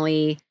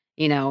finally,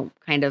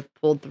 kind of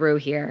pulled through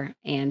here,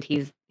 and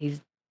he's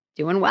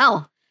doing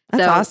well.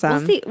 That's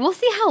awesome. We'll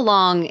see how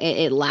long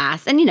it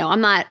lasts. And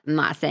I'm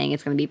not saying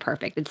it's going to be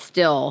perfect. It's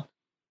still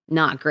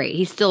not great.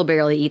 He still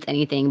barely eats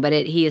anything, but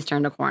he has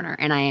turned a corner,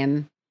 and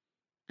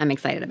I'm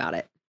excited about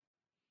it.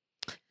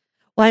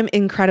 Well, I'm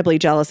incredibly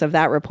jealous of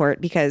that report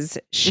because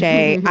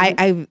Shay,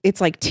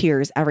 it's like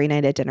tears every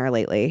night at dinner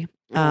lately.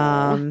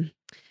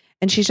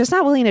 And she's just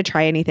not willing to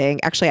try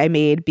anything. Actually, I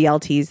made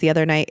BLTs the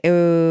other night.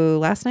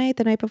 Last night,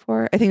 the night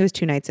before? I think it was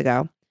 2 nights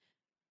ago.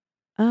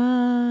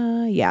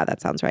 Yeah, that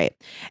sounds right.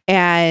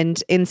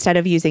 And instead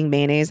of using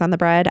mayonnaise on the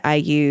bread, I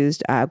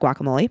used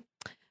guacamole,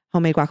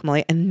 homemade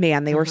guacamole. And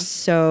man, they were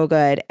so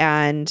good.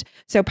 And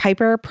so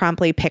Piper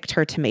promptly picked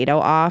her tomato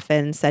off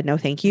and said, no,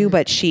 thank you.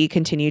 But she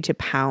continued to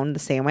pound the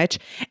sandwich,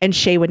 and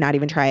Shay would not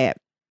even try it.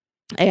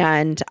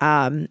 And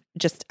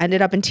just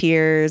ended up in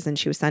tears, and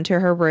she was sent to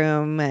her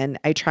room. And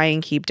I try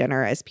and keep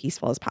dinner as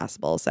peaceful as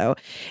possible. So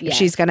if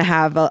she's going to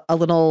have a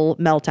little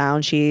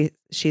meltdown,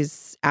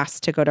 she's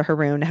asked to go to her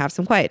room to have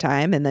some quiet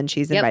time, and then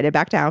she's invited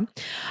back down.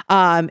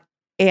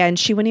 And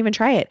she wouldn't even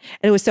try it.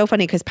 And it was so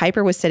funny because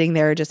Piper was sitting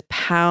there just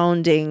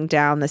pounding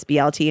down this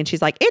BLT, and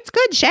she's like, "It's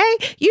good, Shay.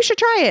 You should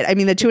try it."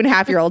 The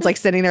 2.5-year-old's like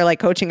sitting there, like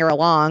coaching her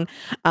along.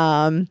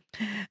 I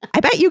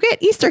bet you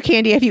get Easter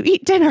candy if you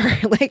eat dinner.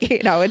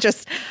 It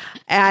just,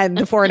 and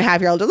the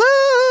 4.5-year-old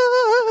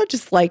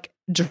just like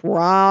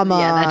drama.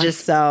 Yeah, that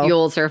just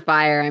fuels her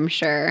fire, I'm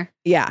sure.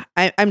 Yeah,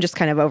 I'm just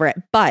kind of over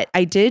it. But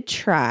I did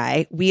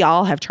try. We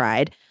all have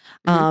tried.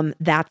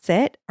 That's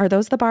it. Are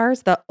those the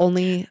bars? The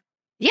only.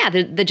 Yeah,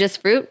 the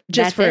Just Fruit.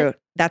 Just Fruit.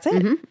 That's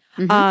it.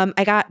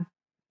 I got,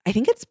 I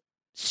think it's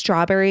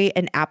strawberry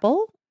and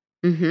apple.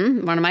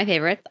 One of my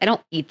favorites. I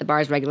don't eat the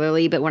bars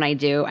regularly, but when I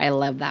do, I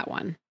love that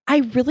one.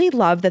 I really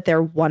love that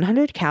they're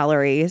 100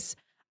 calories.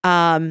 They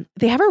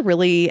have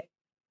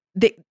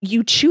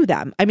you chew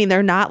them.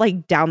 They're not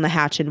like down the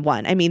hatch in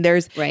one.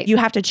 You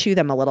have to chew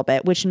them a little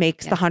bit, which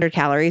makes the 100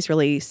 calories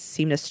really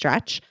seem to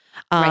stretch.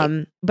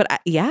 But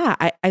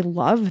I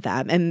love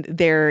them, and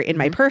they're in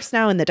my purse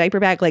now in the diaper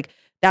bag. Like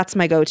that's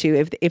my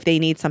go-to if they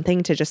need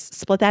something to just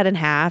split that in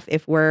half.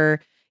 If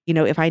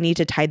if I need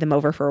to tide them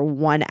over for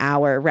 1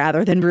 hour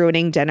rather than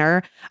ruining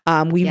dinner,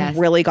 we've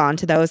really gone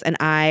to those. And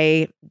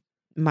my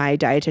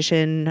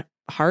dietitian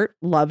heart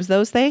loves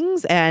those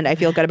things, and I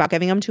feel good about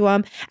giving them to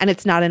them, and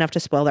it's not enough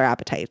to spoil their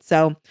appetite.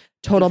 So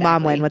total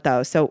mom win with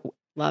those. So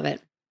love it.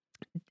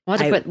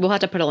 We'll have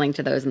to put a link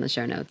to those in the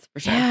show notes for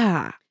sure.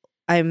 Yeah.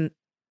 I'm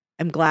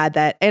glad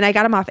that, and I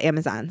got them off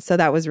Amazon. So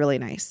that was really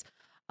nice.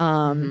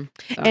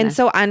 And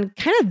so on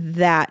kind of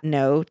that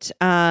note,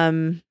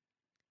 or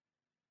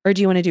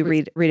do you want to do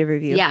read a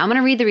review? Yeah, I'm going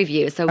to read the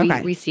review. So we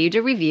received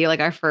a review, like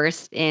our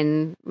first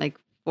in like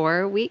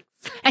 4 weeks.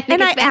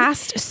 And I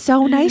asked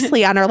so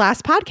nicely on our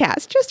last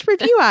podcast, just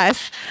review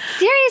us.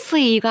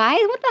 Seriously, you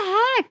guys, what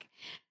the heck?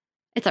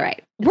 It's all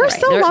right. We're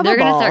so lovable. They're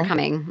going to start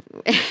coming.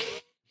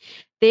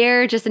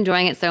 They're just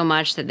enjoying it so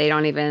much that they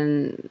don't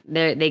even,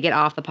 they get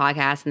off the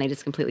podcast and they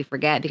just completely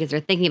forget because they're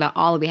thinking about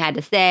all that we had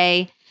to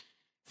say.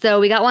 So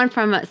we got one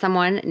from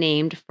someone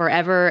named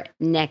Forever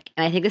Nick.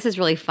 And I think this is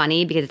really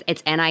funny because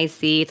it's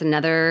NIC. It's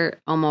another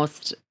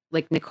almost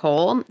like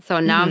Nicole. So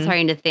now I'm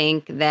starting to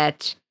think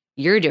that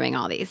you're doing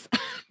all these.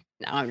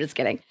 No, I'm just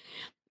kidding.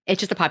 It's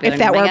just a popular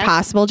name. If that were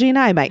possible, Gina,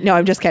 I might. No,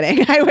 I'm just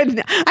kidding. I wouldn't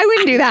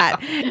do that.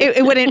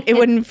 It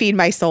wouldn't feed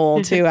my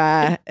soul to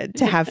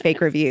have fake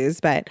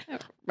reviews, but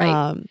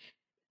right.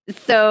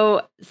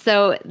 So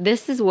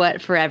this is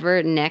what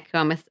Forever Nick, who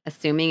I'm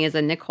assuming is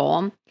a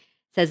Nicole,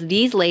 says.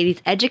 These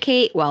ladies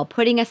educate while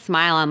putting a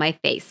smile on my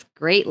face.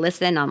 Great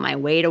listen on my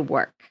way to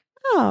work.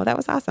 Oh, that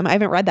was awesome. I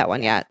haven't read that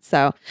one yet.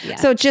 So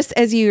just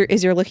as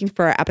you're looking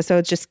for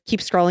episodes, just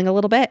keep scrolling a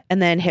little bit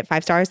and then hit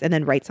 5 stars and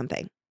then write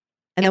something.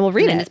 And then we'll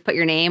read it. Just put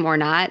your name or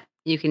not.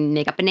 You can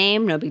make up a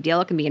name. No big deal.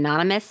 It can be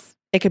anonymous.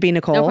 It could be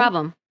Nicole. No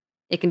problem.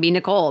 It can be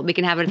Nicole. We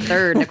can have a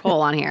third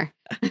Nicole on here.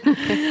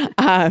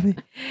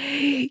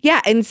 Yeah.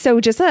 And so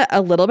just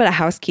a little bit of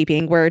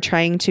housekeeping. We're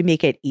trying to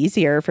make it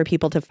easier for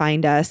people to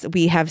find us.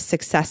 We have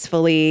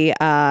successfully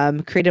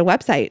created a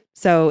website.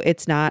 So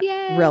it's not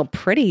real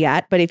pretty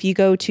yet. But if you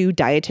go to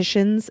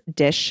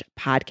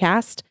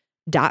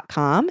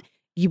dietitiansdishpodcast.com,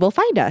 you will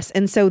find us.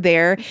 And so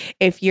there,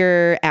 if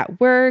you're at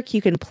work,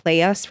 you can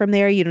play us from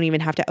there. You don't even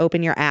have to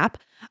open your app.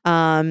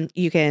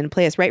 You can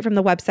play us right from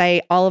the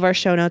website. All of our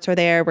show notes are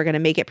there. We're going to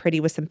make it pretty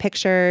with some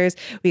pictures.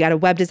 We got a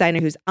web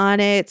designer who's on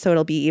it, so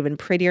it'll be even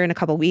prettier in a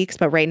couple weeks.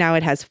 But right now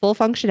it has full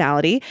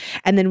functionality.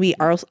 And then we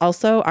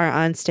also are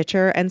on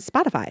Stitcher and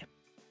Spotify.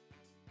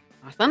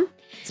 Awesome.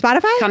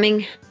 Spotify?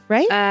 Coming.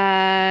 Right?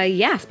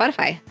 Yeah,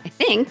 Spotify. I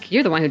think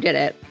you're the one who did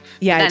it.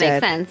 Yeah, that makes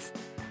sense.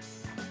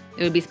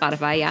 It would be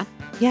Spotify, yeah.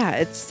 Yeah,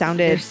 it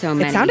sounded so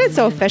many. It sounded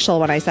so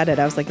official when I said it.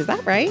 I was like, is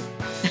that right?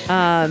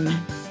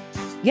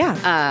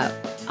 Yeah.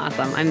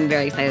 Awesome. I'm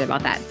very excited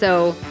about that.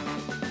 So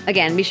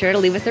again, be sure to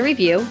leave us a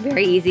review.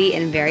 Very easy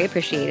and very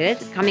appreciated.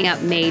 Coming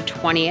up May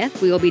 20th,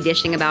 we will be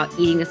dishing about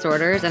eating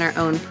disorders and our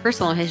own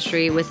personal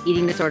history with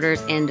eating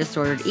disorders and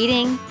disordered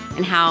eating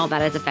and how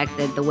that has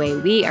affected the way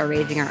we are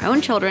raising our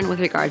own children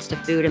with regards to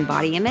food and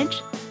body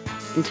image.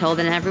 Until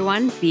then,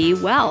 everyone, be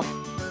well.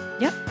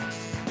 Yep.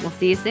 We'll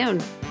see you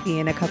soon. See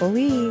you in a couple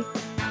weeks.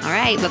 All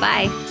right.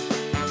 Bye-bye.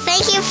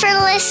 Thank you for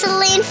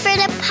listening for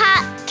the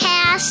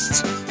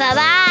podcast.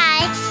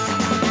 Bye-bye.